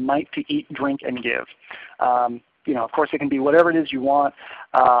is A Night to Eat, Drink, and Give. Of course it can be whatever it is you want.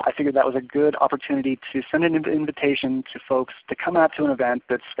 I figured that was a good opportunity to send an invitation to folks to come out to an event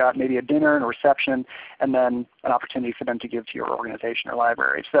that's got maybe a dinner and a reception, and then an opportunity for them to give to your organization or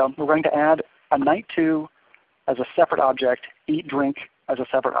library. So we're going to add a night to as a separate object, eat, drink as a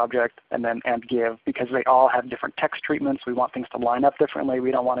separate object, and then and give, because they all have different text treatments. We want things to line up differently.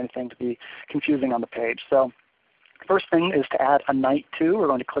 We don't want anything to be confusing on the page. So first thing is to add a night to. We're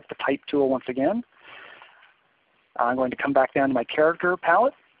going to click the Type tool once again. I'm going to come back down to my character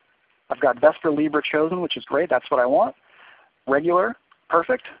palette. I've got Vesper Libre chosen, which is great. That's what I want. Regular,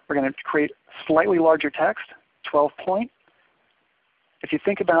 perfect. We're going to create slightly larger text, 12 point. If you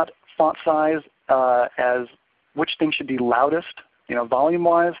think about font size as which thing should be loudest,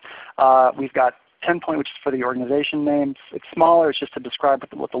 volume-wise, we've got 10 point, which is for the organization name. It's smaller. It's just to describe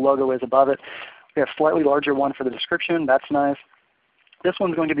what the logo is above it. We have a slightly larger one for the description. That's nice. This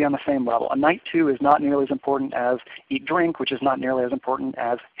one's going to be on the same level. A night to is not nearly as important as eat, drink, which is not nearly as important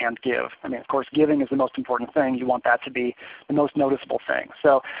as and give. I mean, of course, giving is the most important thing. You want that to be the most noticeable thing.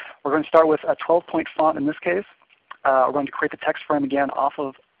 So we're going to start with a 12-point font in this case. We're going to create the text frame again off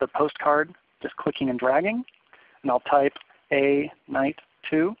of the postcard, just clicking and dragging. And I'll type A night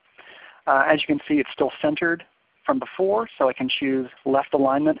to. As you can see, it's still centered from before, so I can choose left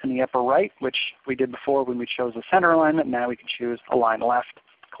alignment in the upper right, which we did before when we chose the center alignment. Now we can choose align left.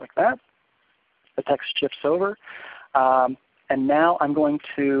 Click that. The text shifts over. And now I'm going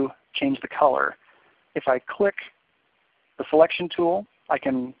to change the color. If I click the selection tool, I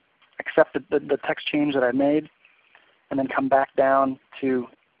can accept the text change that I made, and then come back down to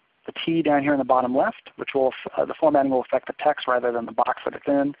the T down here in the bottom left, which will the formatting will affect the text rather than the box that it's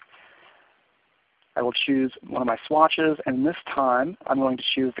in. I will choose one of my swatches, and this time I'm going to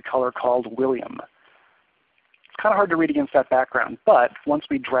choose the color called William. It's kind of hard to read against that background, but once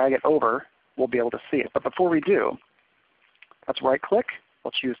we drag it over, we'll be able to see it. But before we do, let's right click.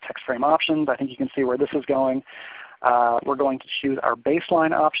 We'll choose text frame options. I think you can see where this is going. We're going to choose our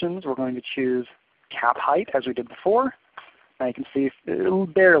baseline options. We're going to choose cap height as we did before. Now you can see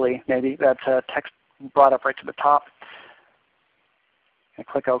barely maybe that text brought up right to the top. And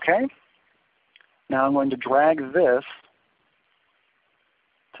click OK. Now I'm going to drag this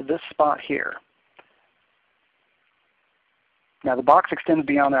to this spot here. Now the box extends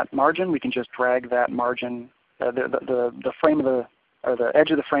beyond that margin. We can just drag that margin, the frame of the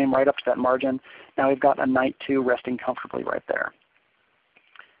edge of the frame right up to that margin. Now we've got a Night 2 resting comfortably right there.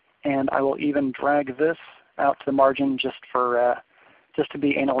 And I will even drag this out to the margin just to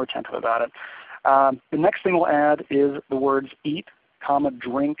be anal retentive about it. The next thing we'll add is the words eat, comma,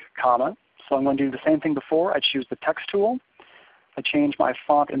 drink, comma. So I'm going to do the same thing before. I choose the text tool. I change my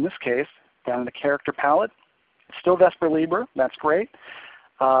font in this case down in the character palette. It's still Vesper Libre. That's great.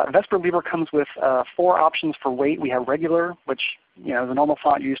 Vesper Libre comes with 4 options for weight. We have regular, which is a normal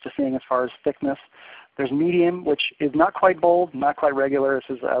font you're used to seeing as far as thickness. There's medium, which is not quite bold, not quite regular.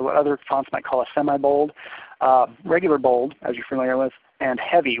 This is what other fonts might call a semi-bold. Regular bold, as you're familiar with, and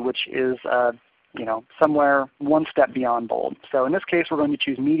heavy, which is somewhere one step beyond bold. So in this case, we're going to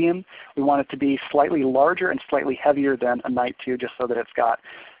choose medium. We want it to be slightly larger and slightly heavier than a Night 2, just so that it's got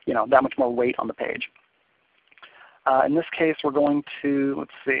that much more weight on the page. In this case, we're going to,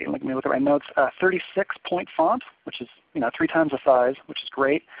 let's see, let me look at my notes, 36-point font, which is 3 times the size, which is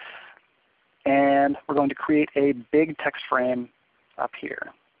great. And we're going to create a big text frame up here.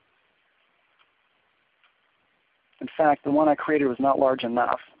 In fact, the one I created was not large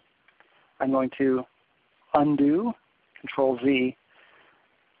enough. I'm going to undo, Control Z.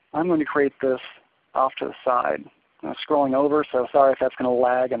 I'm going to create this off to the side. I'm scrolling over, so sorry if that's going to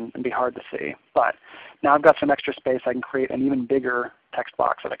lag and be hard to see. But now I've got some extra space. I can create an even bigger text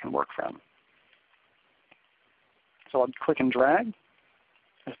box that I can work from. So I'll click and drag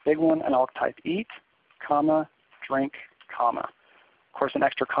this big one, and I'll type eat, comma, drink, comma. Of course, an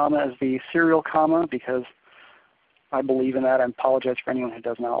extra comma is the serial comma because I believe in that. I apologize for anyone who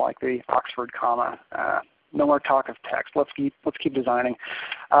does not like the Oxford comma. No more talk of text. Let's keep designing.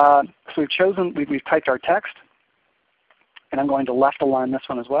 So we've typed our text. And I'm going to left align this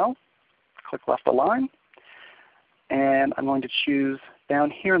one as well. Click left align. And I'm going to choose down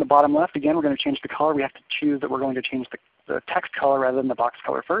here in the bottom left, again we're going to change the color. We have to choose that we're going to change the text color rather than the box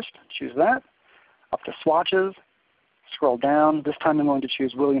color first. Choose that. Up to swatches. Scroll down. This time I'm going to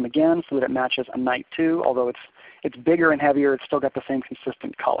choose William again so that it matches a Night 2. Although it's bigger and heavier, it's still got the same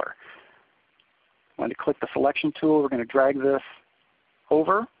consistent color. I'm going to click the selection tool. We're going to drag this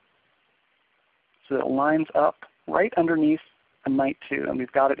over so that it lines up right underneath a Night 2, and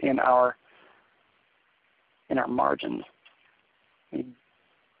we've got it in our margins. We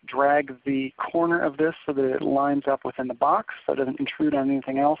drag the corner of this so that it lines up within the box so it doesn't intrude on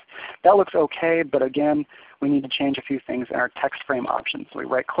anything else. That looks okay, but again, we need to change a few things in our text frame options. So we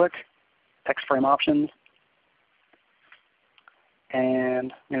right click, text frame options,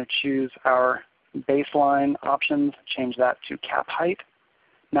 and I'm going to choose our baseline options, change that to cap height.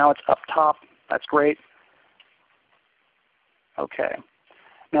 Now it's up top. That's great. Okay.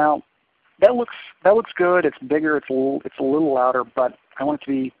 Now that looks good. It's bigger. It's a little louder, but I want it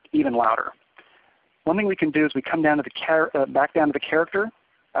to be even louder. One thing we can do is we come down to the back down to the character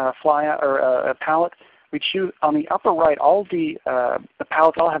palette. We choose on the upper right. All the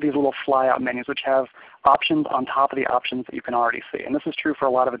palettes all have these little flyout menus, which have options on top of the options that you can already see. And this is true for a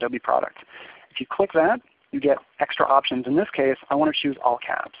lot of Adobe products. If you click that, you get extra options. In this case, I want to choose all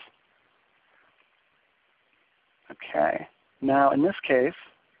caps. Okay. Now in this case,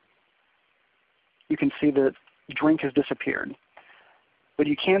 you can see that drink has disappeared. But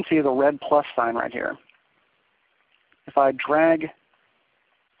you can see the red plus sign right here. If I drag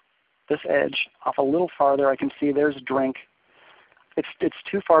this edge off a little farther, I can see there's drink. It's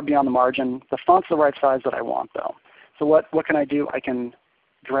too far beyond the margin. The font's the right size that I want though. So what can I do? I can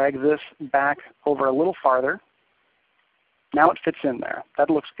drag this back over a little farther. Now it fits in there. That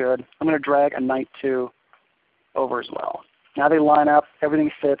looks good. I'm going to drag a Night 2 over as well. Now they line up.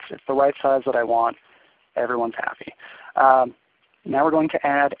 Everything fits. It's the right size that I want. Everyone's happy. Now we're going to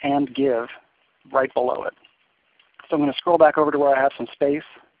add and give right below it. So I'm going to scroll back over to where I have some space.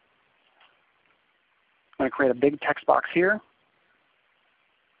 I'm going to create a big text box here.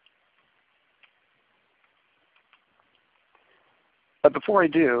 But before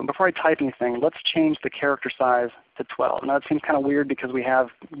I type anything, let's change the character size to 12. Now that seems kind of weird because we have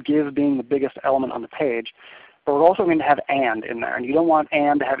give being the biggest element on the page. But we're also going to have and in there. And you don't want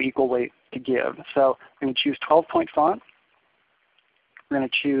and to have equal weight to give. So I'm going to choose 12-point font. We're going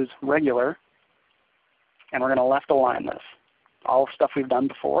to choose regular. And we're going to left align this. All stuff we've done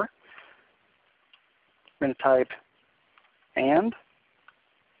before. We're going to type and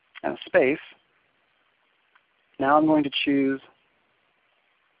a space. Now I'm going to choose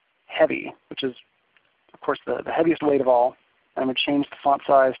heavy, which is of course the heaviest weight of all. I'm going to change the font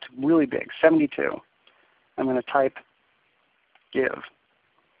size to really big, 72. I'm going to type give.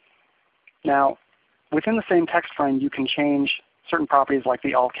 Now within the same text frame you can change certain properties like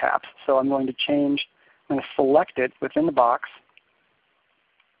the all caps. So I'm going to select it within the box.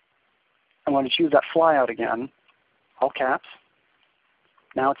 I'm going to choose that flyout again, all caps.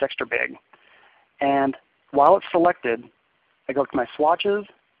 Now it's extra big. And while it's selected, I go to my swatches.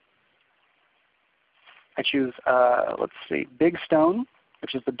 I choose, let's see, Big Stone,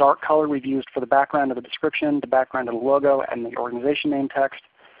 which is the dark color we've used for the background of the description, the background of the logo, and the organization name text.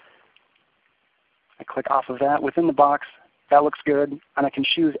 I click off of that. Within the box, that looks good. And I can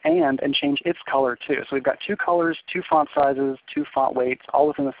choose and change its color too. So we've got 2 colors, 2 font sizes, 2 font weights, all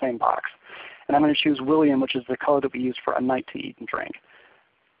within the same box. And I'm going to choose William, which is the color that we use for A Night to Eat and Drink.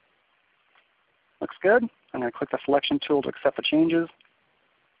 Looks good. I'm going to click the selection tool to accept the changes.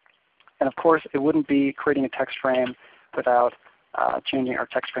 And of course, it wouldn't be creating a text frame without changing our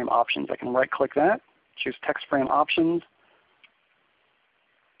text frame options. I can right click that, choose text frame options.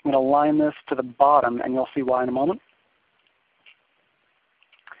 I'm going to align this to the bottom, and you'll see why in a moment.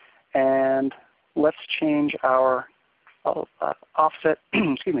 And let's change our offset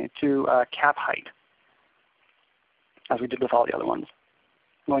excuse me, to cap height, as we did with all the other ones.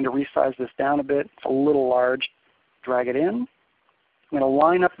 I'm going to resize this down a bit. It's a little large. Drag it in. I'm going to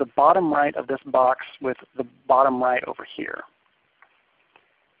line up the bottom right of this box with the bottom right over here.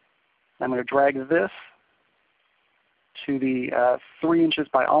 I'm going to drag this to the 3 inches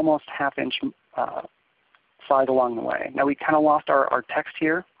by almost ½ inch size along the way. Now we kind of lost our text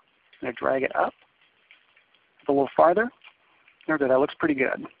here. I'm going to drag it up a little farther. There we go. That looks pretty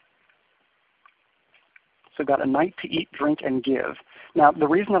good. So we've got A Night to Eat, Drink, and Give. Now the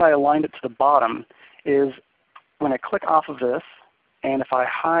reason that I aligned it to the bottom is when I click off of this, and if I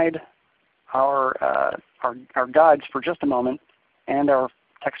hide our guides for just a moment and our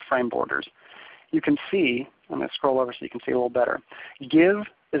text frame borders, you can see, I'm going to scroll over so you can see a little better. Give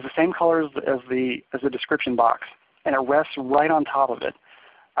is the same color as the description box, and it rests right on top of it.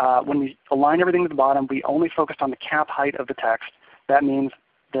 When we align everything to the bottom, we only focused on the cap height of the text. That means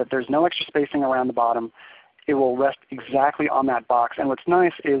that there's no extra spacing around the bottom. It will rest exactly on that box. And what's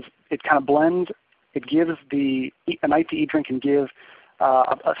nice is it kind of blends. It gives the A Night to Eat, Drink, and Give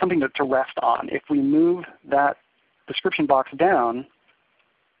something to rest on. If we move that description box down,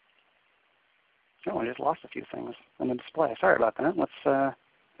 oh, I just lost a few things in the display. Sorry about that. Let's,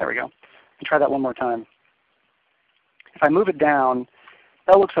 there we go. I'll try that one more time. If I move it down,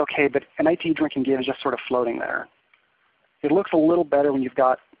 that looks okay, but A Night to Eat, Drink, and Give is just sort of floating there. It looks a little better when you've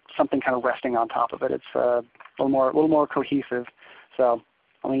got something kind of resting on top of it. It's a little more cohesive. So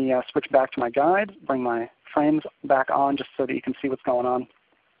let me switch back to my guide, bring my frames back on just so that you can see what's going on.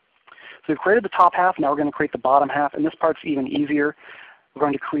 So we've created the top half. Now we're going to create the bottom half, and this part's even easier. We're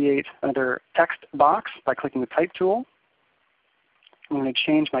going to create another text box by clicking the Type tool. I'm going to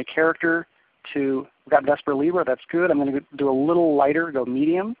change my character to, we've got Vesper Libra, that's good. I'm going to do a little lighter, go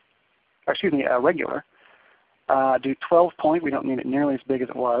medium, or excuse me, regular. Do 12 point, we don't need it nearly as big as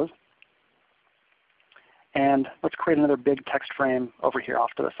it was. And let's create another big text frame over here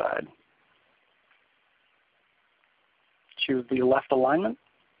off to the side. Choose the left alignment.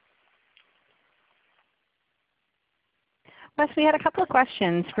 Wes, we had a couple of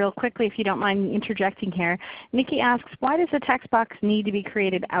questions real quickly if you don't mind interjecting here. Nikki asks, why does the text box need to be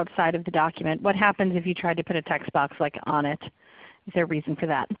created outside of the document? What happens if you try to put a text box like on it? Is there a reason for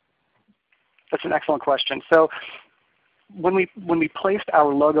that? That's an excellent question. So when we placed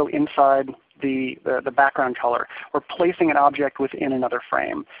our logo inside the background color, we're placing an object within another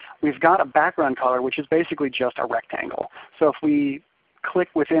frame. We've got a background color which is basically just a rectangle. So if we click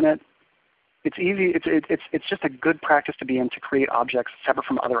within it, it's easy. It's just a good practice to be in to create objects separate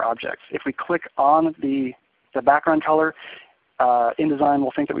from other objects. If we click on the background color, InDesign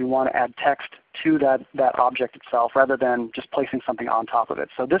will think that we want to add text to that object itself rather than just placing something on top of it.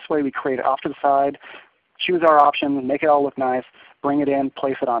 So this way we create it off to the side, choose our options, make it all look nice, bring it in,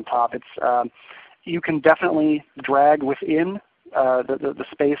 place it on top. You can definitely drag within the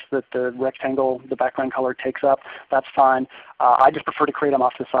space that the rectangle, the background color takes up. That's fine. I just prefer to create them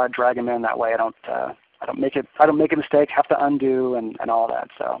off to the side, drag them in that way. I don't make a mistake, have to undo and all that.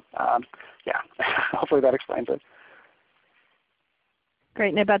 So yeah, hopefully that explains it.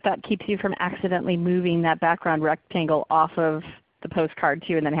 Great, and I bet that keeps you from accidentally moving that background rectangle off of the postcard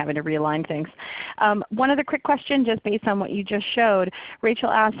too, and then having to realign things. One other quick question just based on what you just showed. Rachel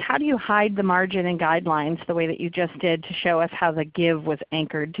asked, how do you hide the margin and guidelines the way that you just did to show us how the give was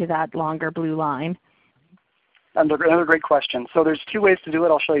anchored to that longer blue line? Another great question. So there's two ways to do it.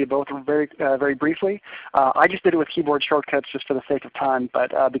 I'll show you both very briefly. I just did it with keyboard shortcuts just for the sake of time,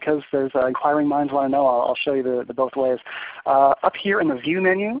 but because there's inquiring minds want to know, I'll show you the both ways. Up here in the View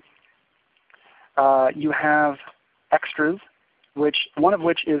menu, you have extras, one of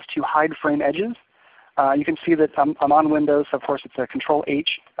which is to hide frame edges. You can see that I'm on Windows, so of course it's a Control-H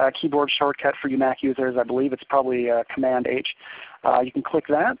keyboard shortcut for you Mac users. I believe it's probably Command-H. You can click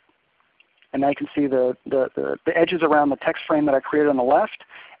that. And now you can see the edges around the text frame that I created on the left,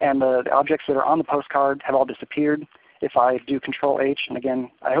 and the objects that are on the postcard have all disappeared. If I do Control-H, and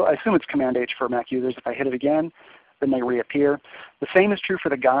again, I assume it's Command-H for Mac users. If I hit it again, then they reappear. The same is true for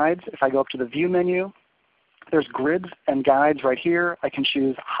the guides. If I go up to the View menu, there's grids and guides right here. I can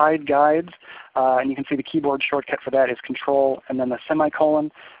choose Hide Guides, and you can see the keyboard shortcut for that is Control and then the semicolon.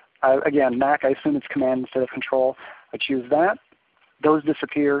 Again, Mac, I assume it's Command instead of Control. I choose that. Those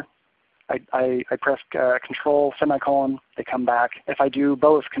disappear. I press Control semicolon, they come back. If I do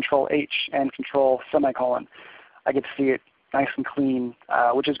both Control-H and Control semicolon, I get to see it nice and clean,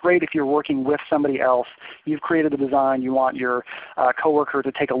 which is great if you're working with somebody else. You've created the design. You want your coworker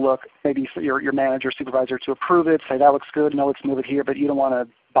to take a look, maybe your manager, supervisor to approve it, say that looks good, no, let's move it here, but you don't want to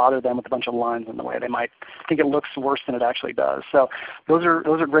bother them with a bunch of lines in the way. They might think it looks worse than it actually does. So those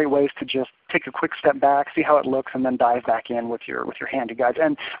are great ways to just take a quick step back, see how it looks, and then dive back in with your handy guides.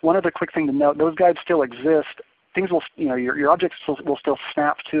 And one other quick thing to note, those guides still exist. Things will, your objects will still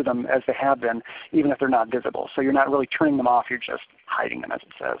snap to them as they have been, even if they're not visible. So you're not really turning them off, you're just hiding them as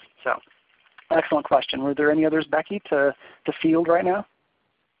it says. So excellent question. Were there any others, Becky, to field right now?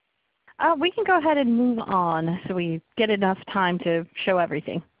 We can go ahead and move on so we get enough time to show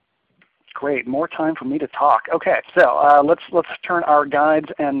everything. Great, more time for me to talk. Okay, so let's turn our guides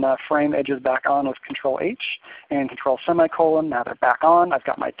and frame edges back on with Control-H and Control semicolon. Now they're back on. I've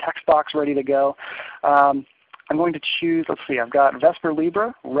got my text box ready to go. I'm going to choose, let's see, I've got Vesper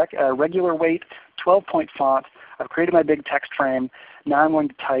Libre, regular weight, 12-point font. I've created my big text frame. Now I'm going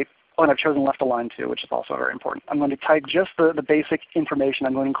to type, and I've chosen left align too, which is also very important. I'm going to type just the basic information.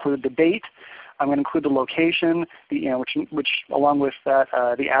 I'm going to include the date. I'm going to include the location, which along with that,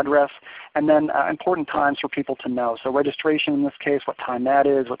 the address, and then important times for people to know. So registration in this case, what time that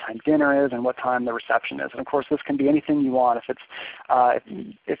is, what time dinner is, and what time the reception is. And of course, this can be anything you want. If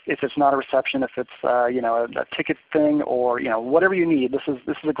it's not a reception, if it's a ticket thing, or whatever you need. This is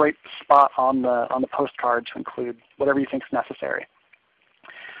a great spot on the postcard to include whatever you think is necessary.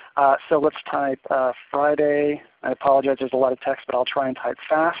 So let's type Friday. I apologize, there's a lot of text, but I'll try and type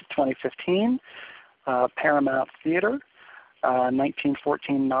fast, 2015, Paramount Theater,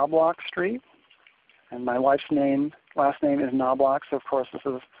 1914 Knobloch Street. And my wife's last name is Knobloch, so of course this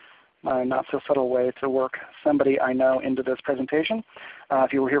is my not so subtle way to work somebody I know into this presentation.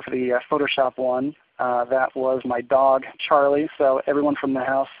 If you were here for the Photoshop one, that was my dog, Charlie, so everyone from the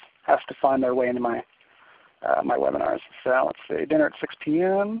house has to find their way into my webinars. So let's see, dinner at 6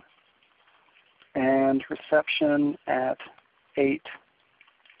 p.m. and reception at 8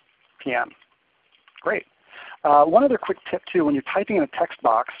 p.m. Great. One other quick tip too, when you're typing in a text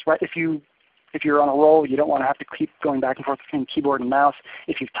box, right? If you're on a roll, you don't want to have to keep going back and forth between keyboard and mouse.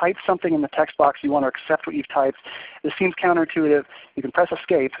 If you've typed something in the text box, you want to accept what you've typed. This seems counterintuitive. You can press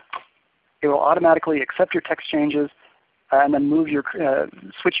Escape. It will automatically accept your text changes and then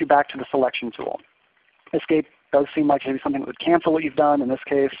switch you back to the selection tool. Escape does seem like maybe something that would cancel what you've done. In this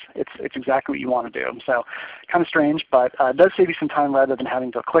case, it's exactly what you want to do. So kind of strange, but it does save you some time rather than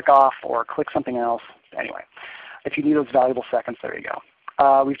having to click off or click something else. Anyway, if you need those valuable seconds, there you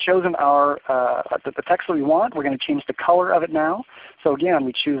go. We've chosen the text that we want. We're going to change the color of it now. So again,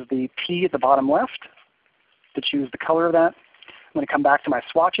 we choose the P at the bottom left to choose the color of that. I'm going to come back to my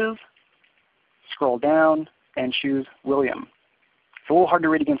swatches, scroll down, and choose William. It's a little hard to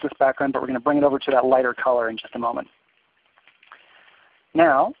read against this background, but we're going to bring it over to that lighter color in just a moment.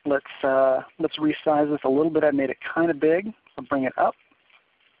 Now let's resize this a little bit. I made it kind of big. I'll bring it up,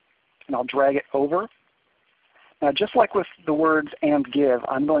 and I'll drag it over. Now just like with the words and give,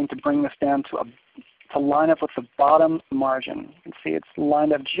 I'm going to bring this down to line up with the bottom margin. You can see it's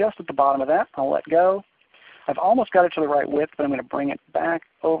lined up just at the bottom of that. I'll let go. I've almost got it to the right width, but I'm going to bring it back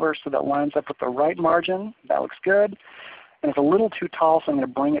over so that it lines up with the right margin. That looks good. And it's a little too tall, so I'm going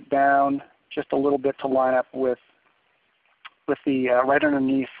to bring it down just a little bit to line up with the right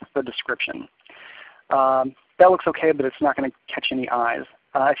underneath the description. That looks okay, but it's not going to catch any eyes.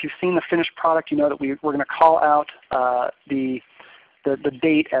 If you've seen the finished product, you know that we're going to call out the the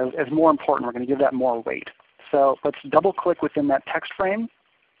date as more important. We're going to give that more weight. So let's double click within that text frame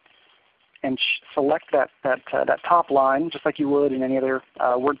and select that top line just like you would in any other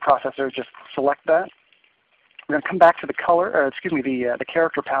word processor. Just select that. We're going to come back to the the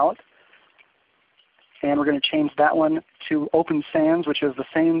character palette, and we're going to change that one to Open Sans, which is the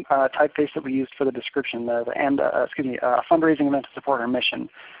same typeface that we used for the description, a fundraising event to support our mission.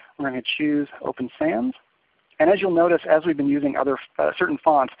 We're going to choose Open Sans. And as you'll notice, as we've been using other certain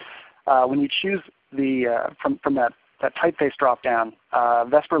fonts, when you choose from that typeface drop-down,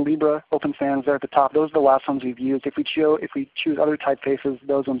 Vesper, Libra, Open Sans, they're at the top. Those are the last ones we've used. If we choose other typefaces,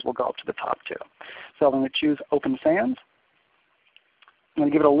 those ones will go up to the top too. So I'm going to choose Open Sans. I'm going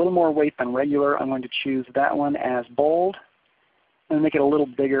to give it a little more weight than regular. I'm going to choose that one as bold. I'm going to make it a little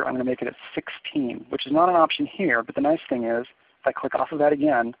bigger. I'm going to make it at 16, which is not an option here. But the nice thing is, if I click off of that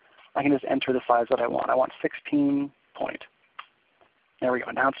again, I can just enter the size that I want. I want 16 point. There we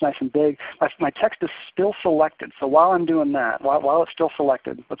go. Now it's nice and big. My text is still selected. So while I'm doing that, while it's still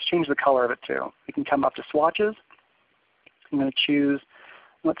selected, let's change the color of it too. We can come up to swatches. I'm going to choose,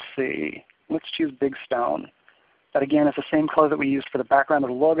 let's choose Big Stone. That again is the same color that we used for the background of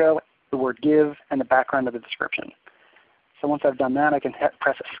the logo, the word give, and the background of the description. So once I've done that, I can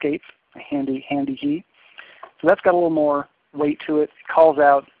press Escape, a handy key. So that's got a little more weight to it. It calls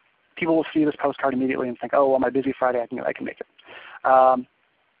out. People will see this postcard immediately and think, oh, well, my busy Friday, I can make it.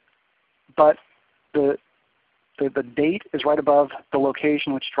 But the date is right above the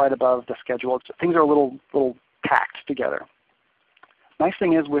location, which is right above the schedule. Things are a little packed together. Nice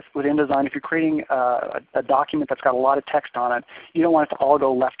thing is with InDesign, if you're creating a document that's got a lot of text on it, you don't want it to all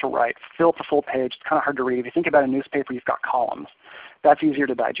go left to right. Fill up the full page. It's kind of hard to read. If you think about a newspaper, you've got columns. That's easier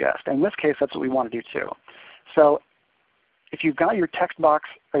to digest. And in this case, that's what we want to do too. So if you've got your text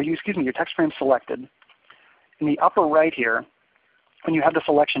frame selected, in the upper right here, when you have the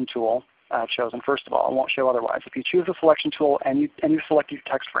selection tool chosen, first of all, it won't show otherwise. If you choose the selection tool and you select your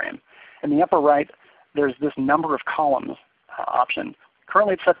text frame, in the upper right, there's this number of columns option.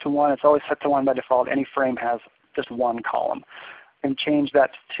 Currently it's set to 1. It's always set to 1 by default. Any frame has just one column. And change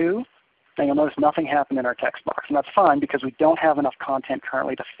that to 2. And you'll notice nothing happened in our text box. And that's fine because we don't have enough content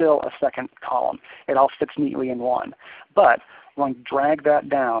currently to fill a second column. It all fits neatly in one. But we're going to drag that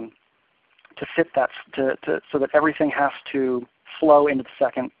down to fit that so that everything has to flow into the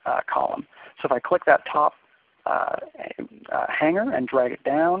second column. So if I click that top hanger and drag it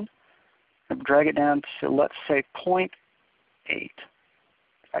down to, let's say, 0.8.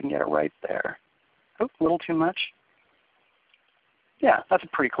 If I can get it right there. Oh, a little too much. Yeah, that's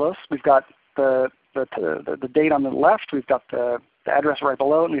pretty close. We've got the date on the left. We've got the address right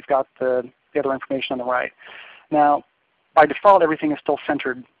below it, and we've got the other information on the right. Now, by default, everything is still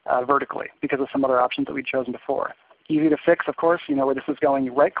centered vertically because of some other options that we've chosen before. Easy to fix, of course. You know where this is going.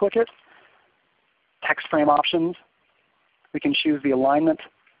 You right-click it, text frame options. We can choose the alignment,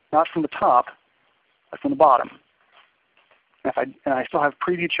 not from the top, but from the bottom. And I still have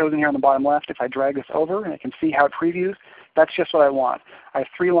preview chosen here on the bottom left. If I drag this over and I can see how it previews, that's just what I want. I have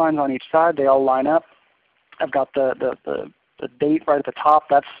 3 lines on each side. They all line up. I've got the date right at the top.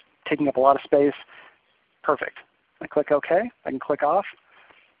 That's taking up a lot of space. Perfect. I click OK. I can click off.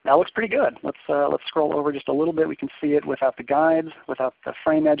 That looks pretty good. Let's scroll over just a little bit. We can see it without the guides, without the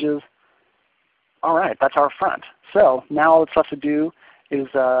frame edges. All right, that's our front. So now all it's left to do is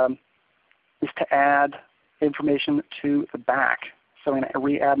to add information to the back. So I'm going to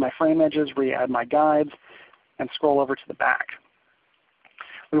re-add my frame edges, re-add my guides, and scroll over to the back.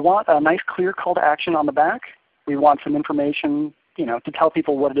 We want a nice clear call to action on the back. We want some information to tell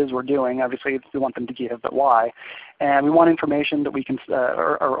people what it is we're doing. Obviously we want them to give, but why. And we want information that we can,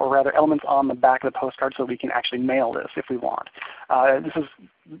 or rather elements on the back of the postcard so we can actually mail this if we want. This is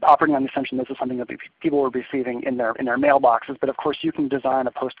operating on the assumption this is something that people will be receiving in their mailboxes, but of course you can design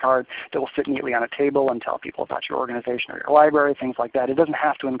a postcard that will fit neatly on a table and tell people about your organization or your library, things like that. It doesn't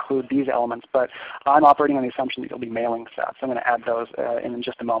have to include these elements, but I'm operating on the assumption that you'll be mailing sets. I'm going to add those in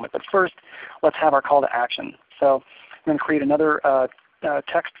just a moment. But first, let's have our call to action. So I'm going to create another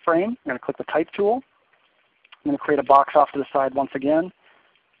text frame. I'm going to click the Type tool. I'm going to create a box off to the side once again.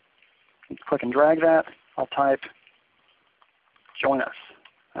 Click and drag that. I'll type, join us.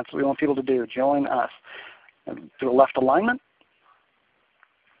 That's what we want people to do, join us. And do a left alignment.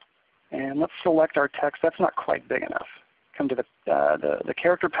 And let's select our text. That's not quite big enough. Come to the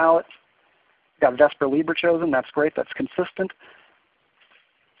character palette. We've got Vesper Libra chosen. That's great. That's consistent.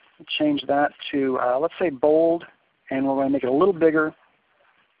 Change that to, let's say, bold. And we're going to make it a little bigger,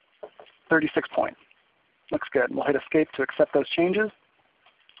 36 point. Looks good. We'll hit Escape to accept those changes.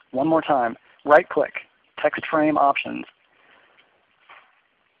 One more time. Right-click, text frame options.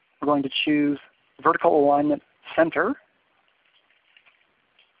 we're going to choose vertical alignment center.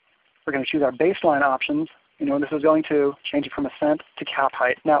 We're going to choose our baseline options. This is going to change it from ascent to cap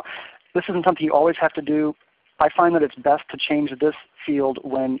height. Now, this isn't something you always have to do. I find that it's best to change this field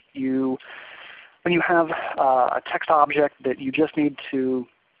when you have a text object that you just need to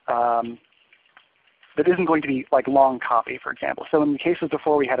that isn't going to be like long copy, for example. So in the cases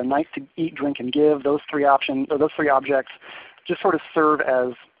before, we had a night to eat, drink, and give. Those three options, or those three objects, just sort of serve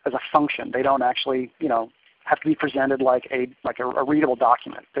as a function. They don't actually have to be presented like a readable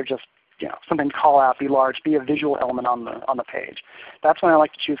document. They're just something to call out, be large, be a visual element on the page. That's when I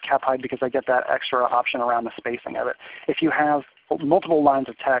like to choose cap height, because I get that extra option around the spacing of it. If you have multiple lines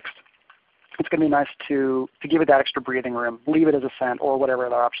of text, it's going to be nice to give it that extra breathing room, leave it as ascent, or whatever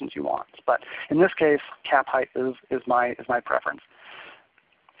other options you want. But in this case, cap height is my preference.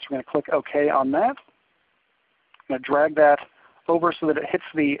 So we're going to click OK on that. I'm going to drag that over so that it hits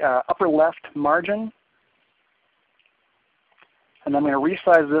the upper left margin. And then I'm going to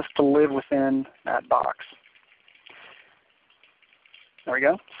resize this to live within that box. There we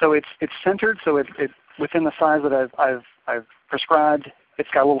go. So it's centered, so it within the size that I've prescribed. It's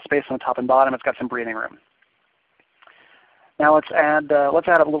got a little space on the top and bottom. It's got some breathing room. Now let's add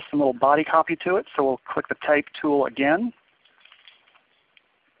some little body copy to it. So we'll click the Type tool again.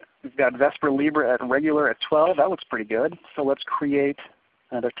 We've got Vesper Libre at regular at 12. That looks pretty good. So let's create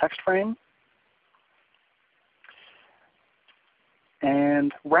another text frame.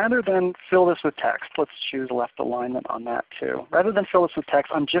 And rather than fill this with text, let's choose left alignment on that too. Rather than fill this with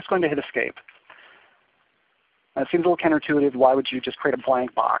text, I'm just going to hit Escape. Now, it seems a little counterintuitive. Why would you just create a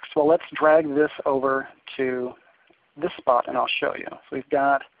blank box? Well, let's drag this over to this spot and I'll show you. So we've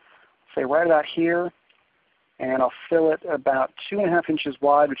got, say, right about here, and I'll fill it about 2.5 inches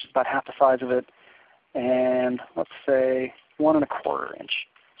wide, which is about half the size of it, and let's say 1.25 inch.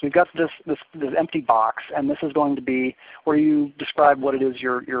 So we've got this empty box, and this is going to be where you describe what it is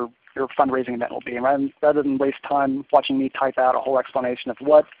your fundraising event will be. And rather than waste time watching me type out a whole explanation of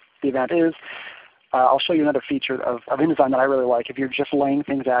what the event is, I'll show you another feature of InDesign that I really like. If you're just laying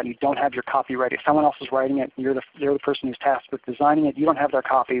things out and you don't have your copy ready, if someone else is writing it, and you're the person who's tasked with designing it, you don't have their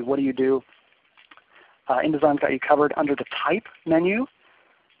copy, what do? InDesign's got you covered under the Type menu.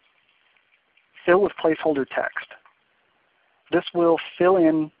 Fill with placeholder text. This will fill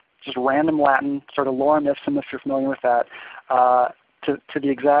in just random Latin, sort of lorem ipsum if you're familiar with that, to the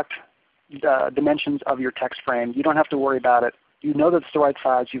exact dimensions of your text frame. You don't have to worry about it. You know that it's the right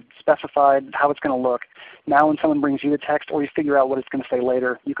size. You've specified how it's going to look. Now when someone brings you the text or you figure out what it's going to say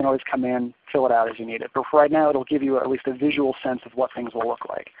later, you can always come in, fill it out as you need it. But for right now, it will give you at least a visual sense of what things will look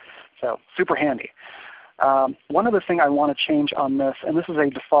like. So super handy. One other thing I want to change on this, and this is a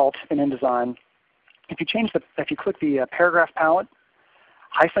default in InDesign. If you click the paragraph palette,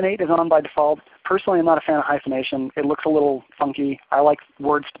 hyphenate is on by default. Personally, I'm not a fan of hyphenation. It looks a little funky. I like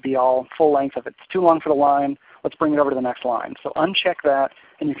words to be all full length. If it's too long for the line, let's bring it over to the next line. So uncheck that,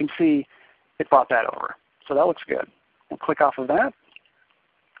 and you can see it brought that over. So that looks good. We'll click off of that.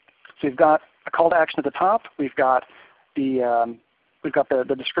 So we've got a call to action at the top. We've got the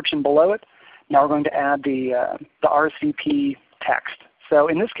description below it. Now we're going to add the RSVP text. So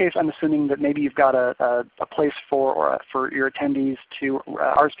in this case, I'm assuming that maybe you've got a place for your attendees to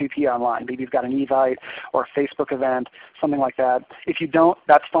RSVP online. Maybe you've got an Evite or a Facebook event, something like that. If you don't,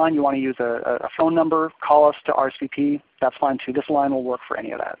 that's fine. You want to use a phone number, call us to RSVP. That's fine too. This line will work for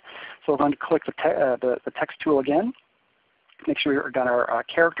any of that. So we're going to click the text tool again. Make sure we've got our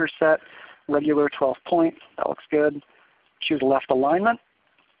character set, regular 12 point. That looks good. Choose left alignment.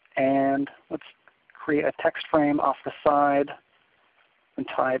 And let's create a text frame off the side and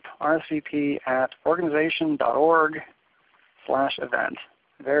type RSVP at organization.org/event.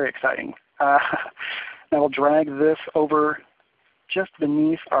 Very exciting. Now we'll drag this over just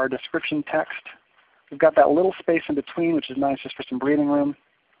beneath our description text. We've got that little space in between, which is nice just for some breathing room.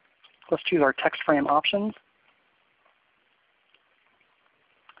 Let's choose our text frame options.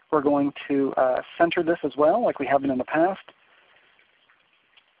 We're going to center this as well, like we have been in the past.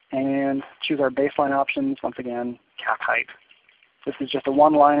 And choose our baseline options. Once again, cap height. This is just a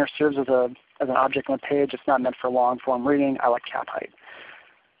one-liner, serves as an object on the page. It's not meant for long-form reading. I like cap height.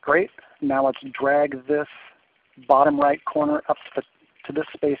 Great. Now let's drag this bottom right corner up to this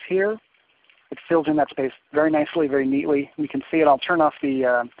space here. It fills in that space very nicely, very neatly. You can see it. I'll turn off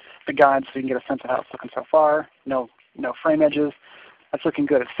the guide so you can get a sense of how it's looking so far. No frame edges. That's looking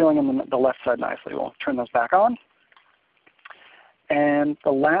good. It's filling in the left side nicely. We'll turn those back on. And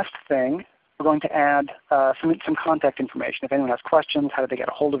the last thing, we're going to add some contact information. If anyone has questions, how do they get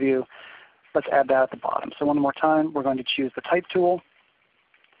a hold of you? Let's add that at the bottom. So one more time, we're going to choose the Type tool.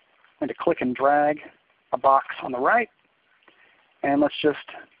 going to click and drag a box on the right. And let's just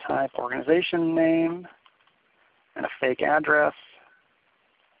type organization name and a fake address,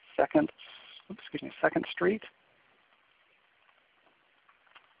 2nd Street,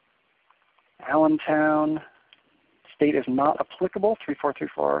 Allentown. State is not applicable,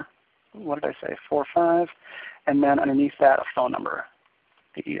 3434, what did I say, 45. And then underneath that, a phone number.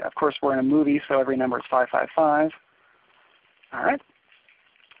 Of course, we're in a movie, so every number is 555. All right,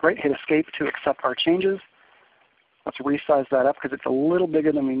 great. Hit Escape to accept our changes. Let's resize that up because it's a little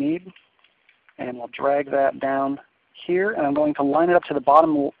bigger than we need. And we'll drag that down here. And I'm going to line it up to the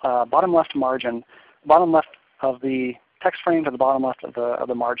bottom left margin, bottom left of the text frame to the bottom left of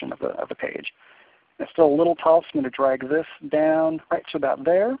the margin of the page. And it's still a little tall, so I'm going to drag this down right to about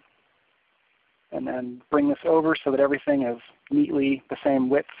there. And then bring this over so that everything is neatly the same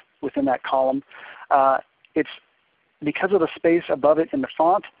width within that column. It's because of the space above it in the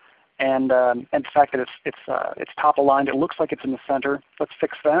font and the fact that it's top aligned, it looks like it's in the center. Let's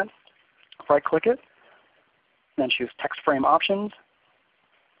fix that. Right click it, then choose Text Frame Options.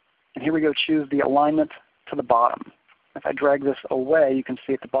 And here we go, choose the alignment to the bottom. If I drag this away, you can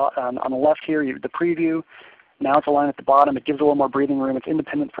see at the on the left here, the preview. Now it's aligned at the bottom. It gives a little more breathing room. It's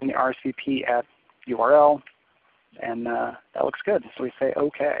independent from the RCP at URL. And that looks good. So we say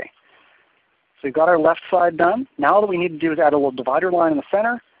OK. So we've got our left side done. Now all that we need to do is add a little divider line in the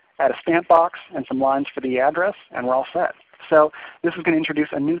center, add a stamp box, and some lines for the address, and we're all set. So this is going to introduce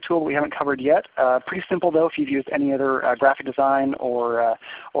a new tool that we haven't covered yet. Pretty simple though if you've used any other graphic design or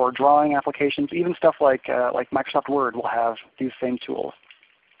drawing applications. Even stuff like Microsoft Word will have these same tools.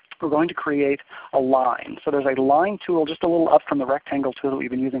 We're going to create a line. So there's a line tool just a little up from the rectangle tool that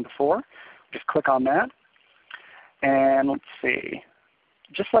we've been using before. Just click on that. And let's see.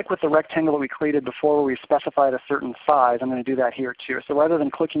 Just like with the rectangle that we created before where we specified a certain size, I'm going to do that here too. So rather than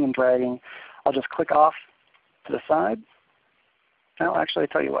clicking and dragging, I'll just click off to the side. Now actually, I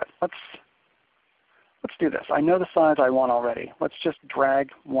tell you what, let's do this. I know the size I want already. Let's just drag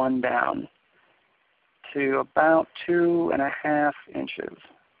one down to about 2.5 inches.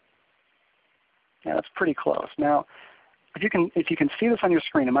 Yeah, that's pretty close. Now, if you can see this on your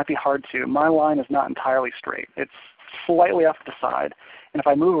screen, it might be hard to. My line is not entirely straight. It's slightly off to the side. And if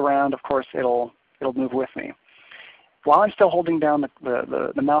I move around, of course, it'll move with me. While I'm still holding down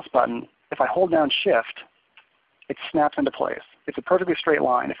the mouse button, if I hold down Shift, it snaps into place. It's a perfectly straight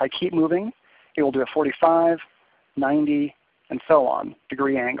line. If I keep moving, it will do a 45, 90, and so on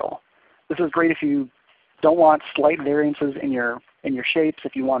degree angle. This is great if you don't want slight variances in your shapes.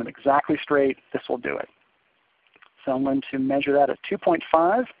 If you want them exactly straight, this will do it. So I'm going to measure that at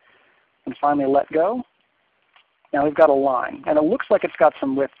 2.5 and finally let go. Now we've got a line. And it looks like it's got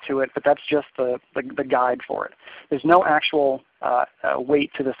some width to it, but that's just the guide for it. There's no actual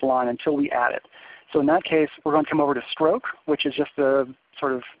weight to this line until we add it. So in that case, we're going to come over to Stroke, which is just a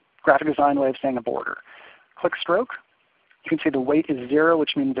sort of graphic design way of saying a border. Click Stroke. You can see the weight is 0,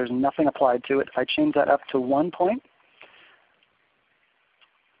 which means there's nothing applied to it. If I change that up to 1 point,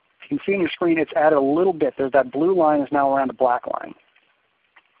 you can see on your screen it's added a little bit. There's that blue line is now around a black line.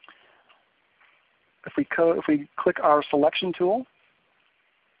 If we click our selection tool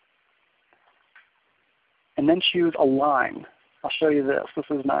and then choose a line, I'll show you this. This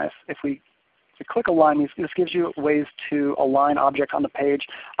is nice. If we click a line, this gives you ways to align objects on the page,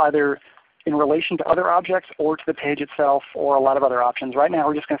 either in relation to other objects or to the page itself, or a lot of other options. Right now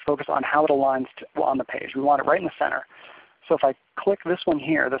we're just going to focus on how it aligns on the page. We want it right in the center. So if I click this one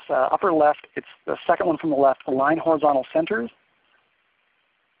here, this upper left, it's the second one from the left, Align Horizontal Centers.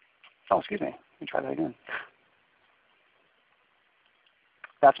 Oh, excuse me. Let me try that again.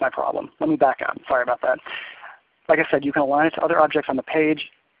 That's my problem. Let me back up. Sorry about that. Like I said, you can align it to other objects on the page.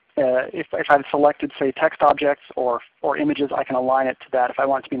 If I've selected, say, text objects or images, I can align it to that. If I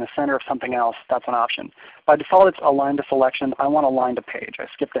want it to be in the center of something else, that's an option. By default, it's Align to Selection. I want Align to Page. I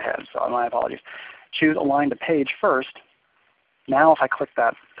skipped ahead, so my apologies. Choose Align to Page first. Now if I click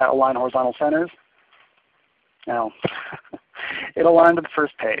that Align Horizontal Centers, now it aligned to the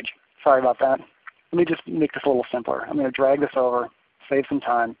first page. Sorry about that. Let me just make this a little simpler. I'm going to drag this over, save some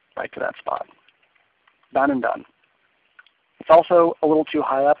time, right to that spot. Done and done. It's also a little too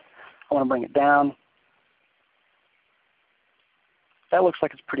high up. I want to bring it down. That looks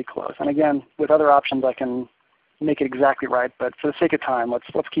like it's pretty close. And again, with other options I can make it exactly right, but for the sake of time, let's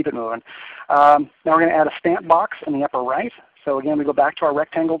keep it moving. Now we're going to add a stamp box in the upper right. So again, we go back to our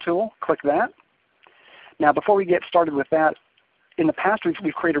rectangle tool, click that. Now before we get started with that, in the past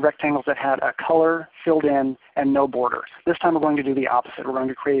we've created rectangles that had a color filled in and no border. This time we're going to do the opposite. We're going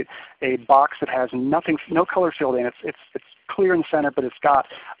to create a box that has nothing, no color filled in. It's clear in the center, but it's got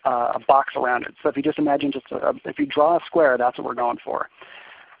a box around it. So if you just imagine if you draw a square, that's what we're going for.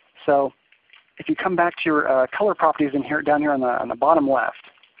 So if you come back to your color properties in here, down here on the bottom left,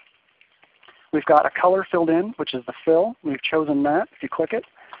 we've got a color filled in, which is the fill. We've chosen that. If you click it,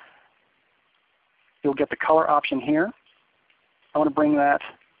 you'll get the color option here. I want to bring that,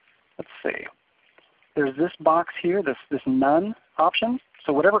 let's see. There's this box here, this none option.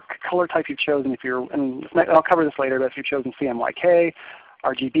 So whatever color type you've chosen, and I'll cover this later, but if you've chosen CMYK,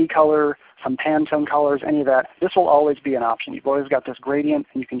 RGB color, some Pantone colors, any of that, this will always be an option. You've always got this gradient,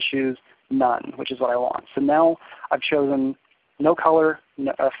 and you can choose none, which is what I want. So now I've chosen no color,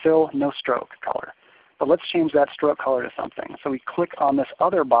 fill, no stroke color. But let's change that stroke color to something. So we click on this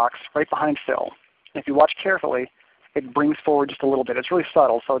other box right behind fill. And if you watch carefully, it brings forward just a little bit. It's really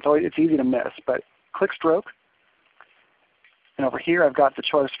subtle, so it's easy to miss. But click stroke. And over here I've got the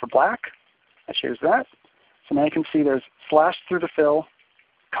choice for black. I choose that. So now you can see there's slash through the fill,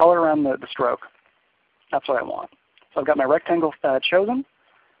 color around the stroke. That's what I want. So I've got my rectangle chosen.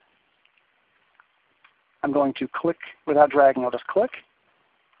 I'm going to click without dragging. I'll just click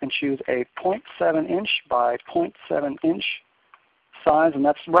and choose a 0.7 inch by 0.7 inch size. And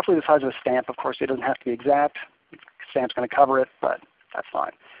that's roughly the size of a stamp. Of course, it doesn't have to be exact. The stamp's going to cover it, but that's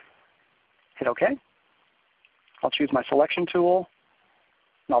fine. Hit OK. I'll choose my selection tool,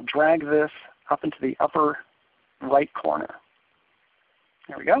 and I'll drag this up into the upper right corner.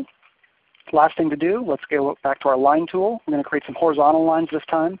 There we go. Last thing to do, let's go back to our line tool. I'm going to create some horizontal lines this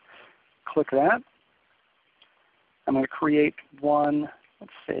time. Click that. I'm going to create one,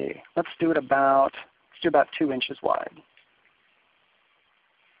 let's see, let's do about 2 inches wide.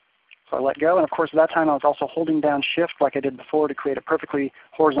 So I let go, and of course at that time I was also holding down Shift like I did before to create a perfectly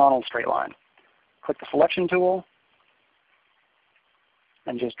horizontal straight line. Click the selection tool,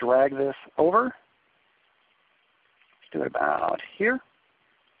 and just drag this over. Let's do it about here.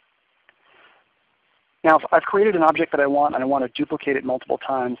 Now if I've created an object that I want and I want to duplicate it multiple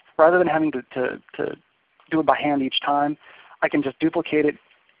times, rather than having to do it by hand each time, I can just duplicate it,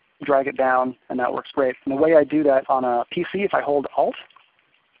 drag it down, and that works great. And the way I do that on a PC, if I hold Alt,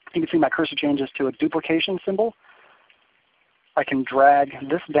 you can see my cursor changes to a duplication symbol. I can drag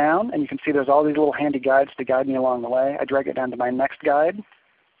this down, and you can see there's all these little handy guides to guide me along the way. I drag it down to my next guide,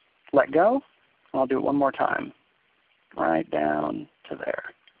 let go, and I'll do it one more time. Right down to there.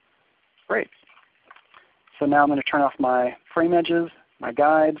 Great. So now I'm going to turn off my frame edges, my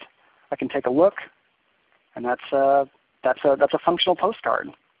guides. I can take a look, and that's a functional postcard.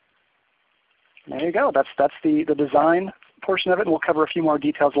 There you go. That's the design portion of it. We'll cover a few more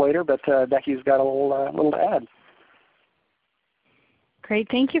details later, but Becky's got a little to add. Great,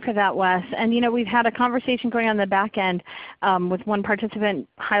 thank you for that, Wes. And we've had a conversation going on the back end with one participant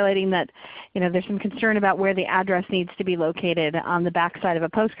highlighting that there's some concern about where the address needs to be located on the back side of a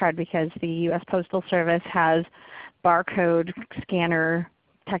postcard because the U.S. Postal Service has barcode scanner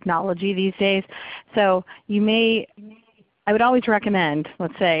technology these days. So I would always recommend,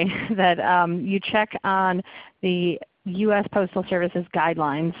 let's say, that you check on the U.S. Postal Service's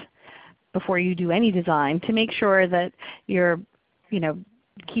guidelines before you do any design to make sure that you're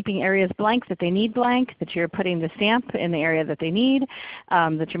keeping areas blank that they need blank, that you're putting the stamp in the area that they need,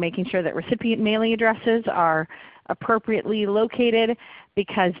 that you're making sure that recipient mailing addresses are appropriately located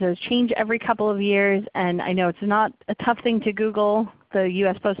because those change every couple of years. And I know it's not a tough thing to Google the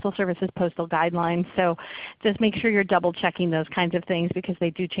U.S. Postal Service's postal guidelines. So just make sure you're double checking those kinds of things because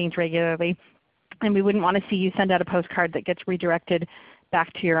they do change regularly. And we wouldn't want to see you send out a postcard that gets redirected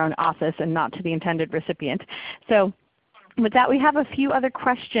back to your own office and not to the intended recipient. So with that, we have a few other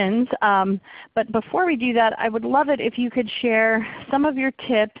questions. But before we do that, I would love it if you could share some of your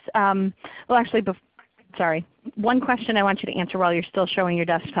tips. One question I want you to answer while you're still showing your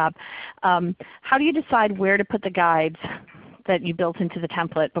desktop. How do you decide where to put the guides that you built into the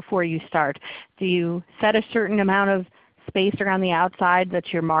template before you start? Do you set a certain amount of space around the outside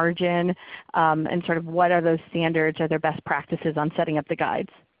that's your margin? And sort of what are those standards or their best practices on setting up the guides?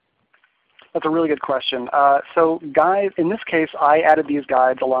 That's a really good question. So guides, in this case, I added these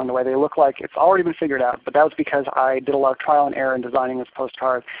guides along the way. They look like it's already been figured out, but that was because I did a lot of trial and error in designing this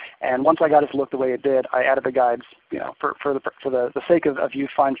postcard. And once I got it to look the way it did, I added the guides for the sake of you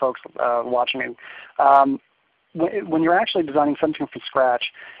fine folks watching it. When you're actually designing something from scratch,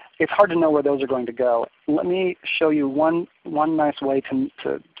 it's hard to know where those are going to go. Let me show you one nice way to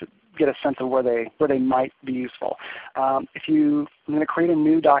get a sense of where they might be useful. I'm going to create a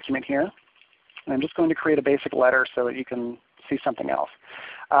new document here. And I'm just going to create a basic letter so that you can see something else.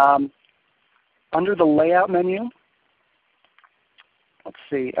 Under the Layout menu, let's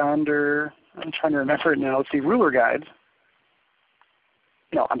see, I'm trying to remember it now. Let's see, Ruler Guides.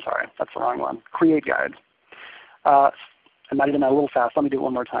 no, I'm sorry, that's the wrong one. Create guides. I might have done that a little fast. Let me do it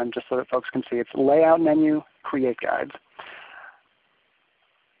one more time just so that folks can see. It's Layout menu, Create guides.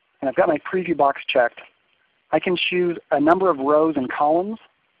 And I've got my preview box checked. I can choose a number of rows and columns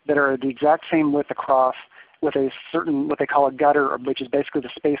that are the exact same width across with a certain, what they call a gutter, which is basically the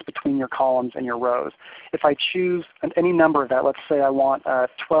space between your columns and your rows. If I choose any number of that, let's say I want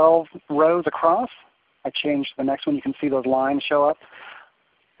 12 rows across, I change the next one. You can see those lines show up.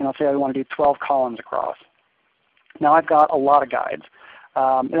 And I'll say I want to do 12 columns across. Now I've got a lot of guides.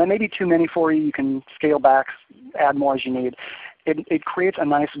 And that may be too many for you. You can scale back, add more as you need. It creates a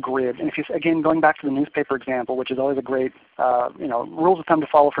nice grid. And if you, again, going back to the newspaper example, which is always a great, rules of thumb to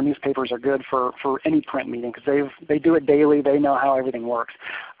follow for newspapers are good for any print meeting because they do it daily. They know how everything works.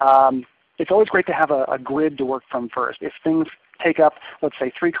 It's always great to have a grid to work from first. If things take up, let's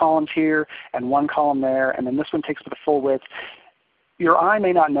say, 3 columns here and 1 column there, and then this one takes up the full width, your eye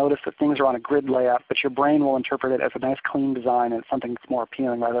may not notice that things are on a grid layout, but your brain will interpret it as a nice clean design and something that's more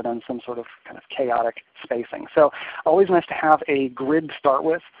appealing rather than some sort of kind of chaotic spacing. So always nice to have a grid to start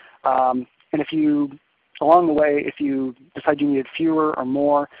with. And if you, along the way, if you decide you needed fewer or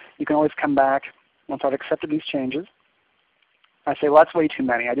more, you can always come back once I've accepted these changes. I say, well, that's way too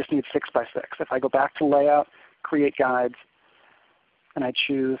many. I just need 6 by 6. If I go back to Layout, Create Guides, and I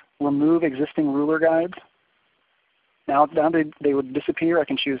choose Remove Existing Ruler Guides, now they would disappear. I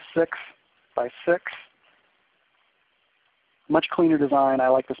can choose 6 by 6. Much cleaner design. I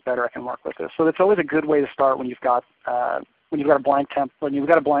like this better. I can work with this. So it's always a good way to start when you've got a blank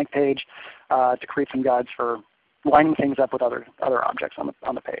page to create some guides for lining things up with other objects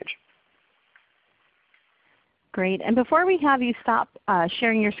on the page. Great. And before we have you stop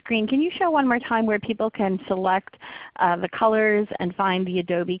sharing your screen, can you show one more time where people can select the colors and find the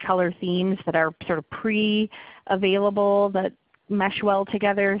Adobe color themes that are sort of pre-available that mesh well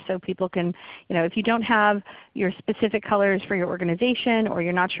together so people can, if you don't have your specific colors for your organization or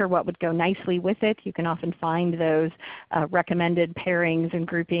you're not sure what would go nicely with it, you can often find those recommended pairings and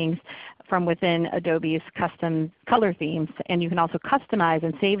groupings from within Adobe's custom color themes. And you can also customize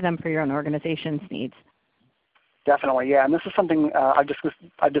and save them for your own organization's needs. Definitely, yeah. And this is something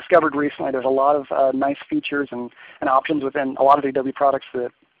I've discovered recently. There's a lot of nice features and options within a lot of the Adobe products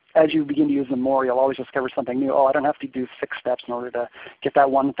that as you begin to use them more, you'll always discover something new. Oh, I don't have to do 6 steps in order to get that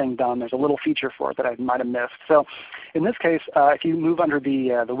one thing done. There's a little feature for it that I might have missed. So in this case, if you move under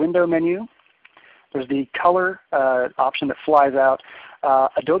the window menu, there's the color option that flies out.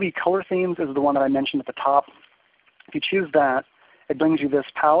 Adobe Color Themes is the one that I mentioned at the top. If you choose that, it brings you this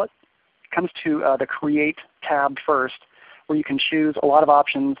palette. Comes to the Create tab first, where you can choose a lot of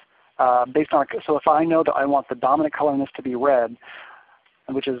options based on. So if I know that I want the dominant color in this to be red,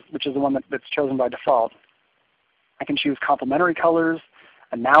 which is the one that's chosen by default, I can choose complementary colors,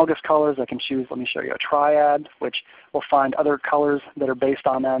 analogous colors. I can choose. Let me show you a triad, which will find other colors that are based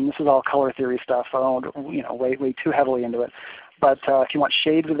on them. This is all color theory stuff, so I won't way too heavily into it. But if you want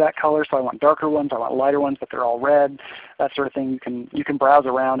shades of that color, so I want darker ones, I want lighter ones, but they're all red, that sort of thing, you can browse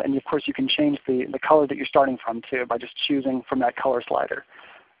around. And of course you can change the color that you're starting from too by just choosing from that color slider.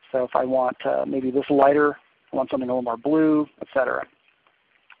 So if I want maybe this lighter, I want something a little more blue, etc.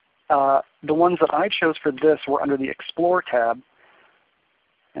 The ones that I chose for this were under the Explore tab.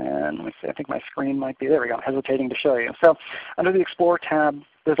 And let me see, I think my screen might be, there we go, I'm hesitating to show you. So under the Explore tab,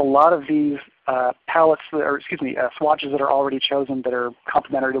 there's a lot of these palettes, swatches that are already chosen that are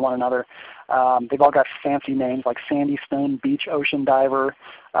complementary to one another. They've all got fancy names like Sandy Stone, Beach, Ocean Diver,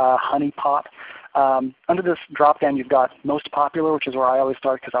 Honey Pot. Under this drop-down you've got Most Popular, which is where I always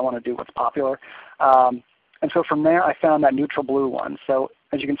start because I want to do what's popular. And so from there I found that neutral blue one. So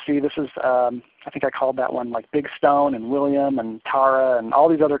as you can see, this is, I think I called that one like Big Stone and William and Tara and all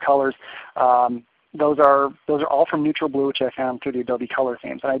these other colors. Those are all from neutral blue, which I found through the Adobe Color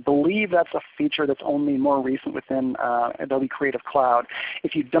Themes. And I believe that's a feature that's only more recent within Adobe Creative Cloud.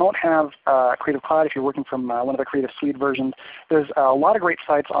 If you don't have Creative Cloud, if you're working from one of the Creative Suite versions, there's a lot of great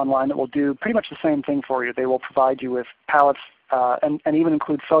sites online that will do pretty much the same thing for you. They will provide you with palettes and even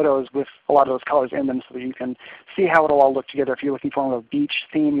include photos with a lot of those colors in them so that you can see how it will all look together. If you're looking for a beach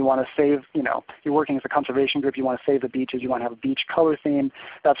theme, you want to save, you're working as a conservation group, you want to save the beaches, you want to have a beach color theme,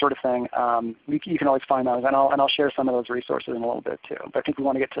 that sort of thing. You can always find those, and I'll share some of those resources in a little bit too. But I think we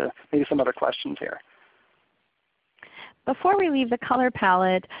want to get to maybe some other questions here. Before we leave the color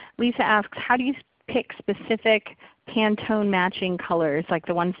palette, Lisa asks, how do you pick specific Pantone matching colors, like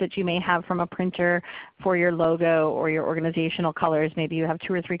the ones that you may have from a printer for your logo or your organizational colors? Maybe you have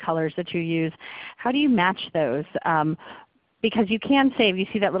 2 or 3 colors that you use. How do you match those? Because you can save, you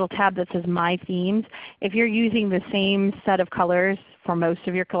see that little tab that says My Themes. If you're using the same set of colors for most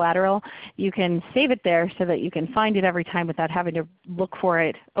of your collateral, you can save it there so that you can find it every time without having to look for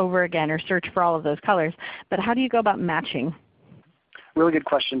it over again or search for all of those colors. But how do you go about matching? Really good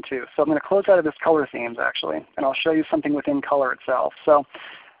question too. So I'm going to close out of this color themes actually, and I'll show you something within color itself. So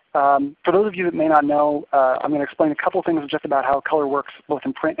for those of you that may not know, I'm going to explain a couple things just about how color works both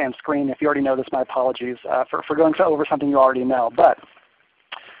in print and screen. If you already know this, my apologies for going over something you already know. But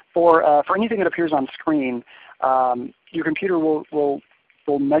for anything that appears on screen, your computer will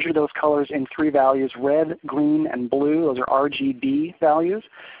measure those colors in 3 values: red, green, and blue. Those are RGB values.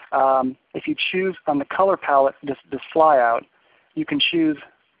 If you choose on the color palette this flyout, you can choose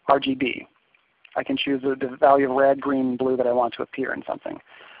RGB. I can choose the value of red, green, and blue that I want to appear in something.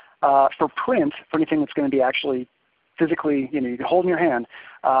 For print, for anything that's going to be actually physically, you can hold in your hand,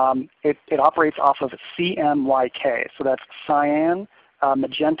 it operates off of CMYK. So that's cyan,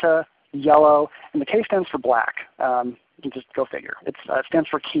 magenta, yellow, and the K stands for black. You just go figure. It stands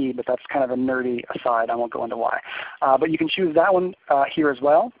for key, but that's kind of a nerdy aside. I won't go into why. But you can choose that one here as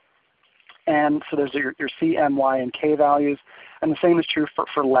well. And so there's your C, M, Y, and K values. And the same is true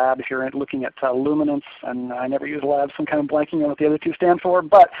for lab if you're looking at luminance. And I never use lab, so I'm kind of blanking on what the other two stand for.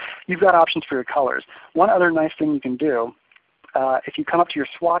 But you've got options for your colors. One other nice thing you can do, if you come up to your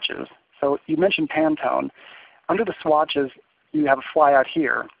swatches, so you mentioned Pantone. Under the swatches, you have a flyout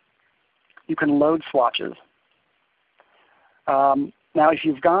here. You can load swatches. Now if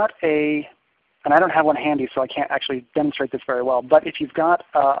you've got and I don't have one handy so I can't actually demonstrate this very well, but if you've got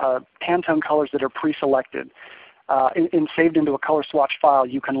Pantone colors that are pre-selected and saved into a color swatch file,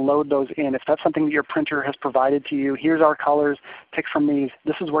 you can load those in. If that's something that your printer has provided to you, here's our colors, pick from these,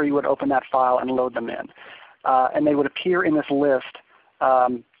 this is where you would open that file and load them in. And they would appear in this list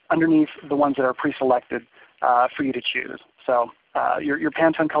underneath the ones that are pre-selected for you to choose. So your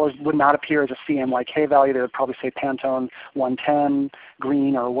Pantone colors would not appear as a CMYK value. They would probably say Pantone 110,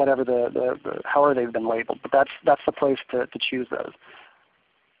 green, or whatever however they've been labeled. But that's the place to choose those.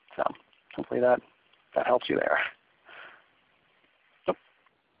 So hopefully that helps you there.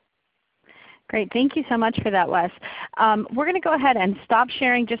 Great. Thank you so much for that, Wes. We're going to go ahead and stop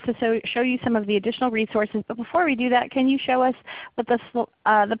sharing just to show you some of the additional resources. But before we do that, can you show us what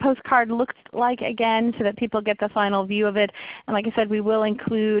the postcard looks like again so that people get the final view of it? And like I said, we will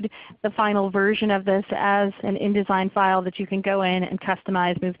include the final version of this as an InDesign file that you can go in and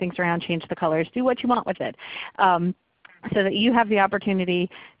customize, move things around, change the colors, do what you want with it. So that you have the opportunity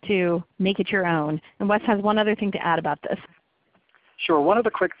to make it your own. And Wes has one other thing to add about this. Sure. One other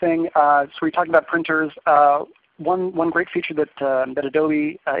quick thing. So we talked about printers. One great feature that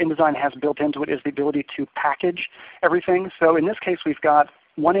Adobe InDesign has built into it is the ability to package everything. So in this case, we've got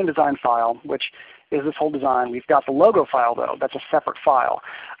one InDesign file, which is this whole design. We've got the logo file though. That's a separate file.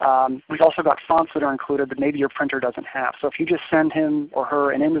 We've also got fonts that are included that maybe your printer doesn't have. So if you just send him or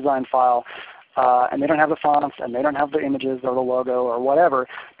her an InDesign file, and they don't have the fonts, and they don't have the images or the logo or whatever,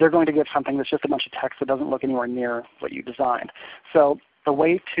 they're going to get something that's just a bunch of text that doesn't look anywhere near what you designed. So the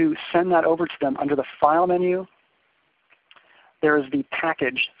way to send that over to them, under the File menu, there is the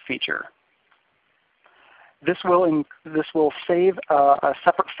Package feature. This will save a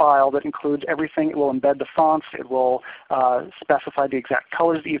separate file that includes everything. It will embed the fonts. It will specify the exact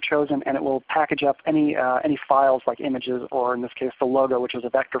colors that you've chosen, and it will package up any files like images, or in this case the logo, which is a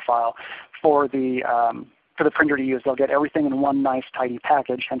vector file, for the printer to use. They'll get everything in one nice tidy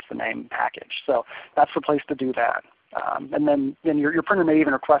package, hence the name package. So that's the place to do that. And then your printer may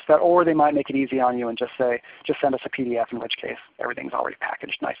even request that, or they might make it easy on you and just say, just send us a PDF, in which case everything's already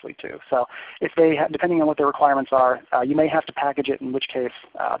packaged nicely too. So if they depending on what their requirements are, you may have to package it, in which case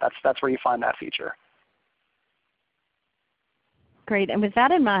that's where you find that feature. Great. And with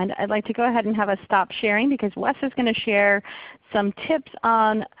that in mind, I'd like to go ahead and have us stop sharing because Wes is going to share some tips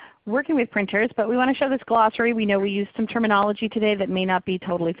on working with printers, but we want to show this glossary. We know we used some terminology today that may not be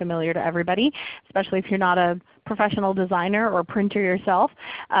totally familiar to everybody, especially if you're not a professional designer or printer yourself.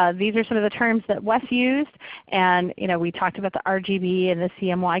 These are some of the terms that Wes used, and we talked about the RGB and the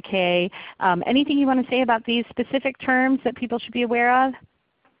CMYK. Anything you want to say about these specific terms that people should be aware of?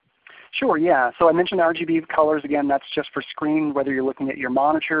 Sure, yeah. So I mentioned RGB colors. Again, that's just for screen, whether you're looking at your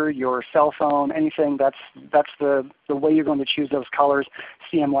monitor, your cell phone, anything. That's the way you're going to choose those colors.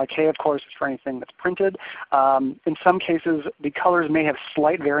 CMYK, of course, is for anything that's printed. In some cases, the colors may have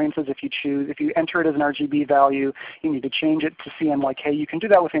slight variances if you enter it as an RGB value, you need to change it to CMYK. You can do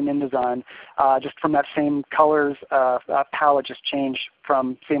that within InDesign. Just from that same colors palette, just change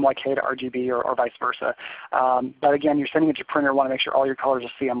from CMYK to RGB or vice versa. But again, you're sending it to your printer, want to make sure all your colors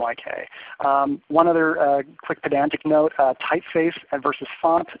are CMYK. One other quick pedantic note, typeface versus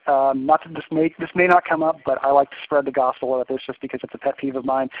font. Not that this may not come up, but I like to spread spread the gospel about this just because it's a pet peeve of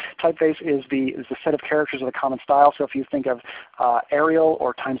mine. Typeface is the set of characters of a common style. So if you think of Arial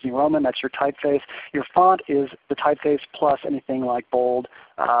or Times New Roman, that's your typeface. Your font is the typeface plus anything like bold,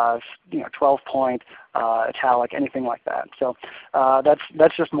 12-point, italic, anything like that. So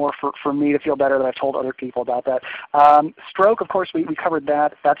that's just more for me to feel better that I've told other people about that. Stroke, of course, we covered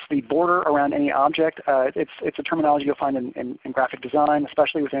that. That's the border around any object. It's a terminology you'll find in graphic design,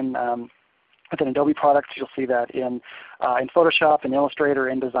 especially within Adobe products. You'll see that in Photoshop, in Illustrator,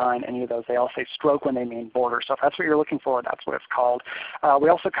 InDesign, any of those. They all say stroke when they mean border. So if that's what you're looking for, that's what it's called. We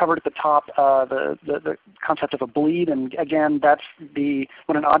also covered at the top the concept of a bleed. And again, that's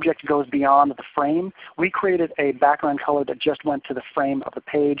when an object goes beyond the frame. We created a background color that just went to the frame of the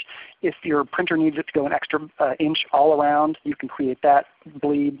page. If your printer needs it to go an extra inch all around, you can create that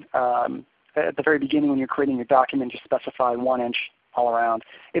bleed. At the very beginning when you're creating your document, just specify 1 inch all around.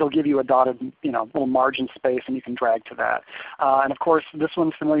 It'll give you a dotted little margin space, and you can drag to that. And of course, this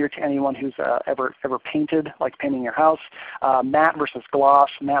one's familiar to anyone who's ever painted, like painting your house. Matte versus gloss.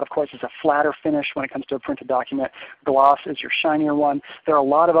 Matte, of course, is a flatter finish when it comes to a printed document. Gloss is your shinier one. There are a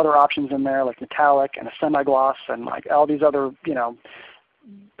lot of other options in there, like metallic and a semi-gloss and like all these other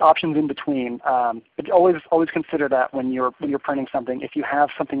options in between. But always consider that when you're printing something. If you have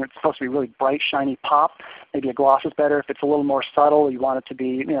something that's supposed to be really bright, shiny pop, maybe a gloss is better. If it's a little more subtle, you want it to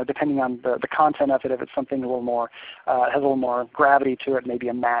be, depending on the content of it. If it's something a little more has a little more gravity to it, maybe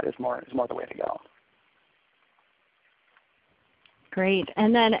a matte is more the way to go. Great.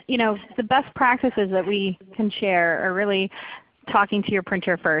 And then the best practices that we can share are really talking to your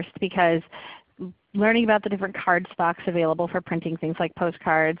printer first, because learning about the different card stocks available for printing things like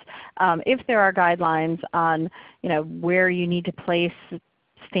postcards. If there are guidelines on where you need to place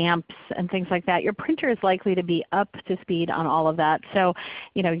stamps and things like that, your printer is likely to be up to speed on all of that. So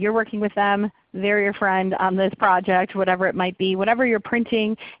you're working with them, they're your friend on this project, whatever it might be. Whatever you're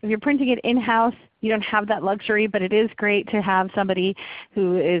printing, if you're printing it in-house, you don't have that luxury, but it is great to have somebody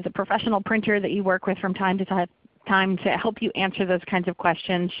who is a professional printer that you work with from time to time to help you answer those kinds of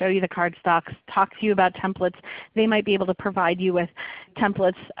questions, show you the card stocks, talk to you about templates. They might be able to provide you with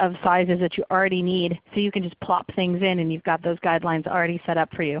templates of sizes that you already need, so you can just plop things in and you've got those guidelines already set up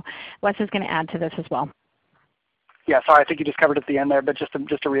for you. Wes is going to add to this as well. Yeah, sorry, I think you just covered it at the end there, but just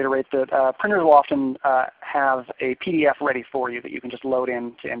to reiterate that printers will often have a PDF ready for you that you can just load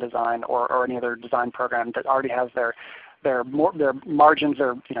into InDesign or any other design program that already has their margins,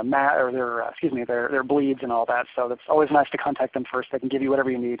 their matte, or their bleeds and all that. So it's always nice to contact them first. They can give you whatever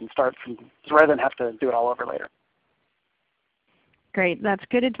you need and start from, rather than have to do it all over later. Great, that's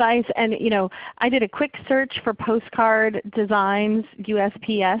good advice. And I did a quick search for postcard designs,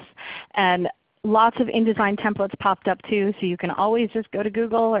 USPS, and lots of InDesign templates popped up too, so you can always just go to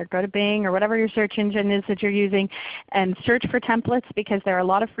Google or go to Bing or whatever your search engine is that you're using and search for templates, because there are a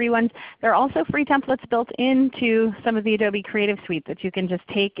lot of free ones. There are also free templates built into some of the Adobe Creative Suite that you can just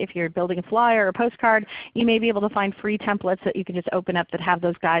take. If you're building a flyer or a postcard, you may be able to find free templates that you can just open up that have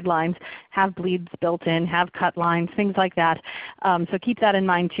those guidelines, have bleeds built in, have cut lines, things like that. So keep that in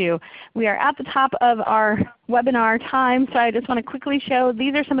mind too. We are at the top of our webinar time, so I just want to quickly show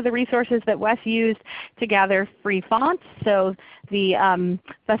these are some of the resources that Wes used to gather free fonts. So the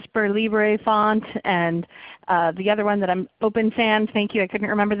Vesper Libre font and the other one that I'm Open Sans, thank you, I couldn't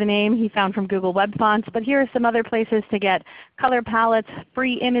remember the name, he found from Google Web Fonts. But here are some other places to get color palettes,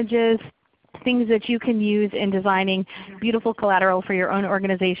 free images, things that you can use in designing beautiful collateral for your own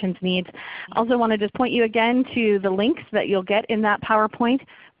organization's needs. Also want to just point you again to the links that you'll get in that PowerPoint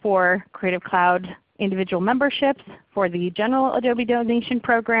for Creative Cloud individual memberships, for the general Adobe donation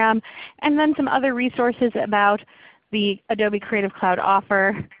program, and then some other resources about the Adobe Creative Cloud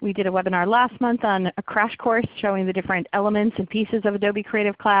offer. We did a webinar last month on a crash course showing the different elements and pieces of Adobe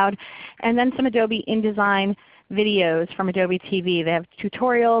Creative Cloud, and then some Adobe InDesign videos from Adobe TV. They have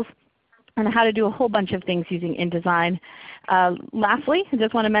tutorials on how to do a whole bunch of things using InDesign. Lastly, I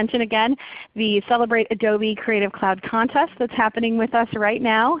just want to mention again the Celebrate Adobe Creative Cloud contest that's happening with us right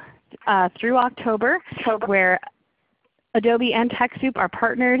now through October, where Adobe and TechSoup are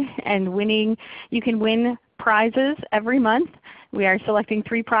partnered and winning. You can win prizes every month. We are selecting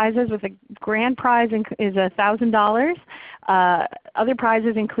 3 prizes, with a grand prize is $1,000. Other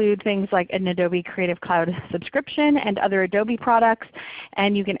prizes include things like an Adobe Creative Cloud subscription and other Adobe products.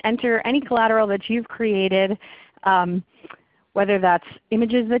 And you can enter any collateral that you've created, whether that's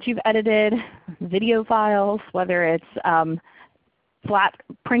images that you've edited, video files, whether it's flat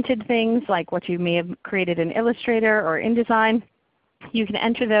printed things like what you may have created in Illustrator or InDesign. You can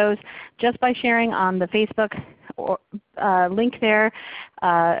enter those just by sharing on the Facebook link there.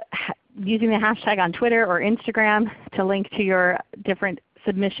 using the hashtag on Twitter or Instagram to link to your different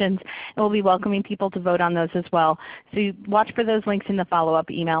submissions, and we'll be welcoming people to vote on those as well. So you watch for those links in the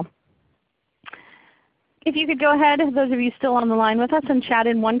follow-up email. If you could go ahead, those of you still on the line with us, and chat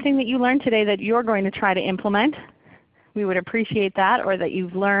in one thing that you learned today that you're going to try to implement. We would appreciate that, or that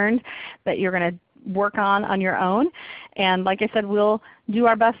you've learned that you're going to work on your own. And like I said, we'll do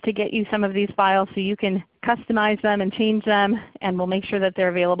our best to get you some of these files so you can customize them and change them, and we'll make sure that they're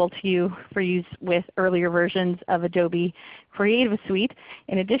available to you for use with earlier versions of Adobe Creative Suite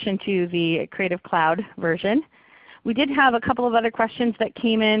in addition to the Creative Cloud version. We did have a couple of other questions that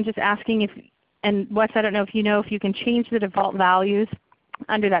came in just asking if, and Wes, I don't know if you can change the default values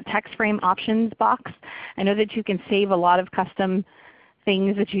under that text frame options box. I know that you can save a lot of custom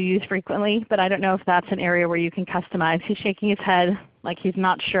things that you use frequently, but I don't know if that's an area where you can customize. He's shaking his head like he's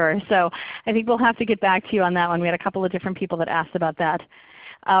not sure. So I think we'll have to get back to you on that one. We had a couple of different people that asked about that.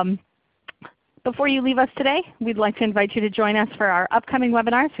 Before you leave us today, we'd like to invite you to join us for our upcoming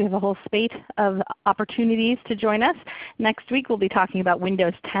webinars. We have a whole spate of opportunities to join us. Next week we'll be talking about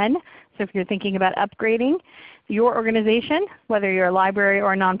Windows 10. So if you're thinking about upgrading your organization, whether you're a library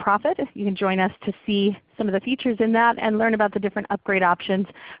or a nonprofit, you can join us to see some of the features in that and learn about the different upgrade options,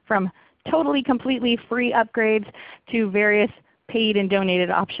 from totally completely free upgrades to various paid and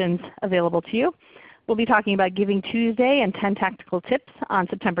donated options available to you. We'll be talking about Giving Tuesday and 10 tactical tips on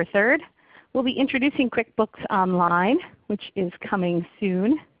September 3rd. We'll be introducing QuickBooks Online, which is coming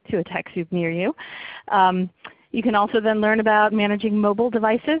soon to a TechSoup near you. You can also then learn about managing mobile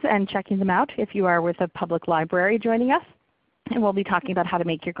devices and checking them out if you are with a public library joining us. And we'll be talking about how to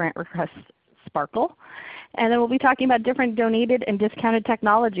make your grant requests sparkle. And then we'll be talking about different donated and discounted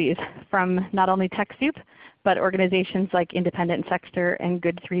technologies from not only TechSoup, but organizations like Independent Sector and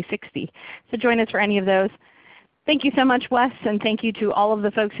Good 360. So join us for any of those. Thank you so much, Wes, and thank you to all of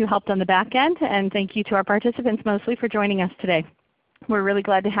the folks who helped on the back end, and thank you to our participants mostly for joining us today. We're really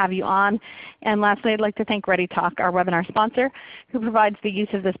glad to have you on. And lastly, I'd like to thank ReadyTalk, our webinar sponsor, who provides the use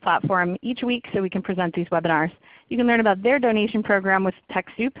of this platform each week so we can present these webinars. You can learn about their donation program with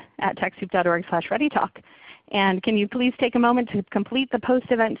TechSoup at TechSoup.org/ReadyTalk. And can you please take a moment to complete the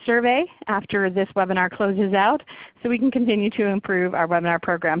post-event survey after this webinar closes out so we can continue to improve our webinar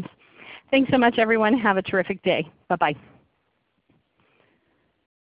programs. Thanks so much, everyone. Have a terrific day. Bye-bye.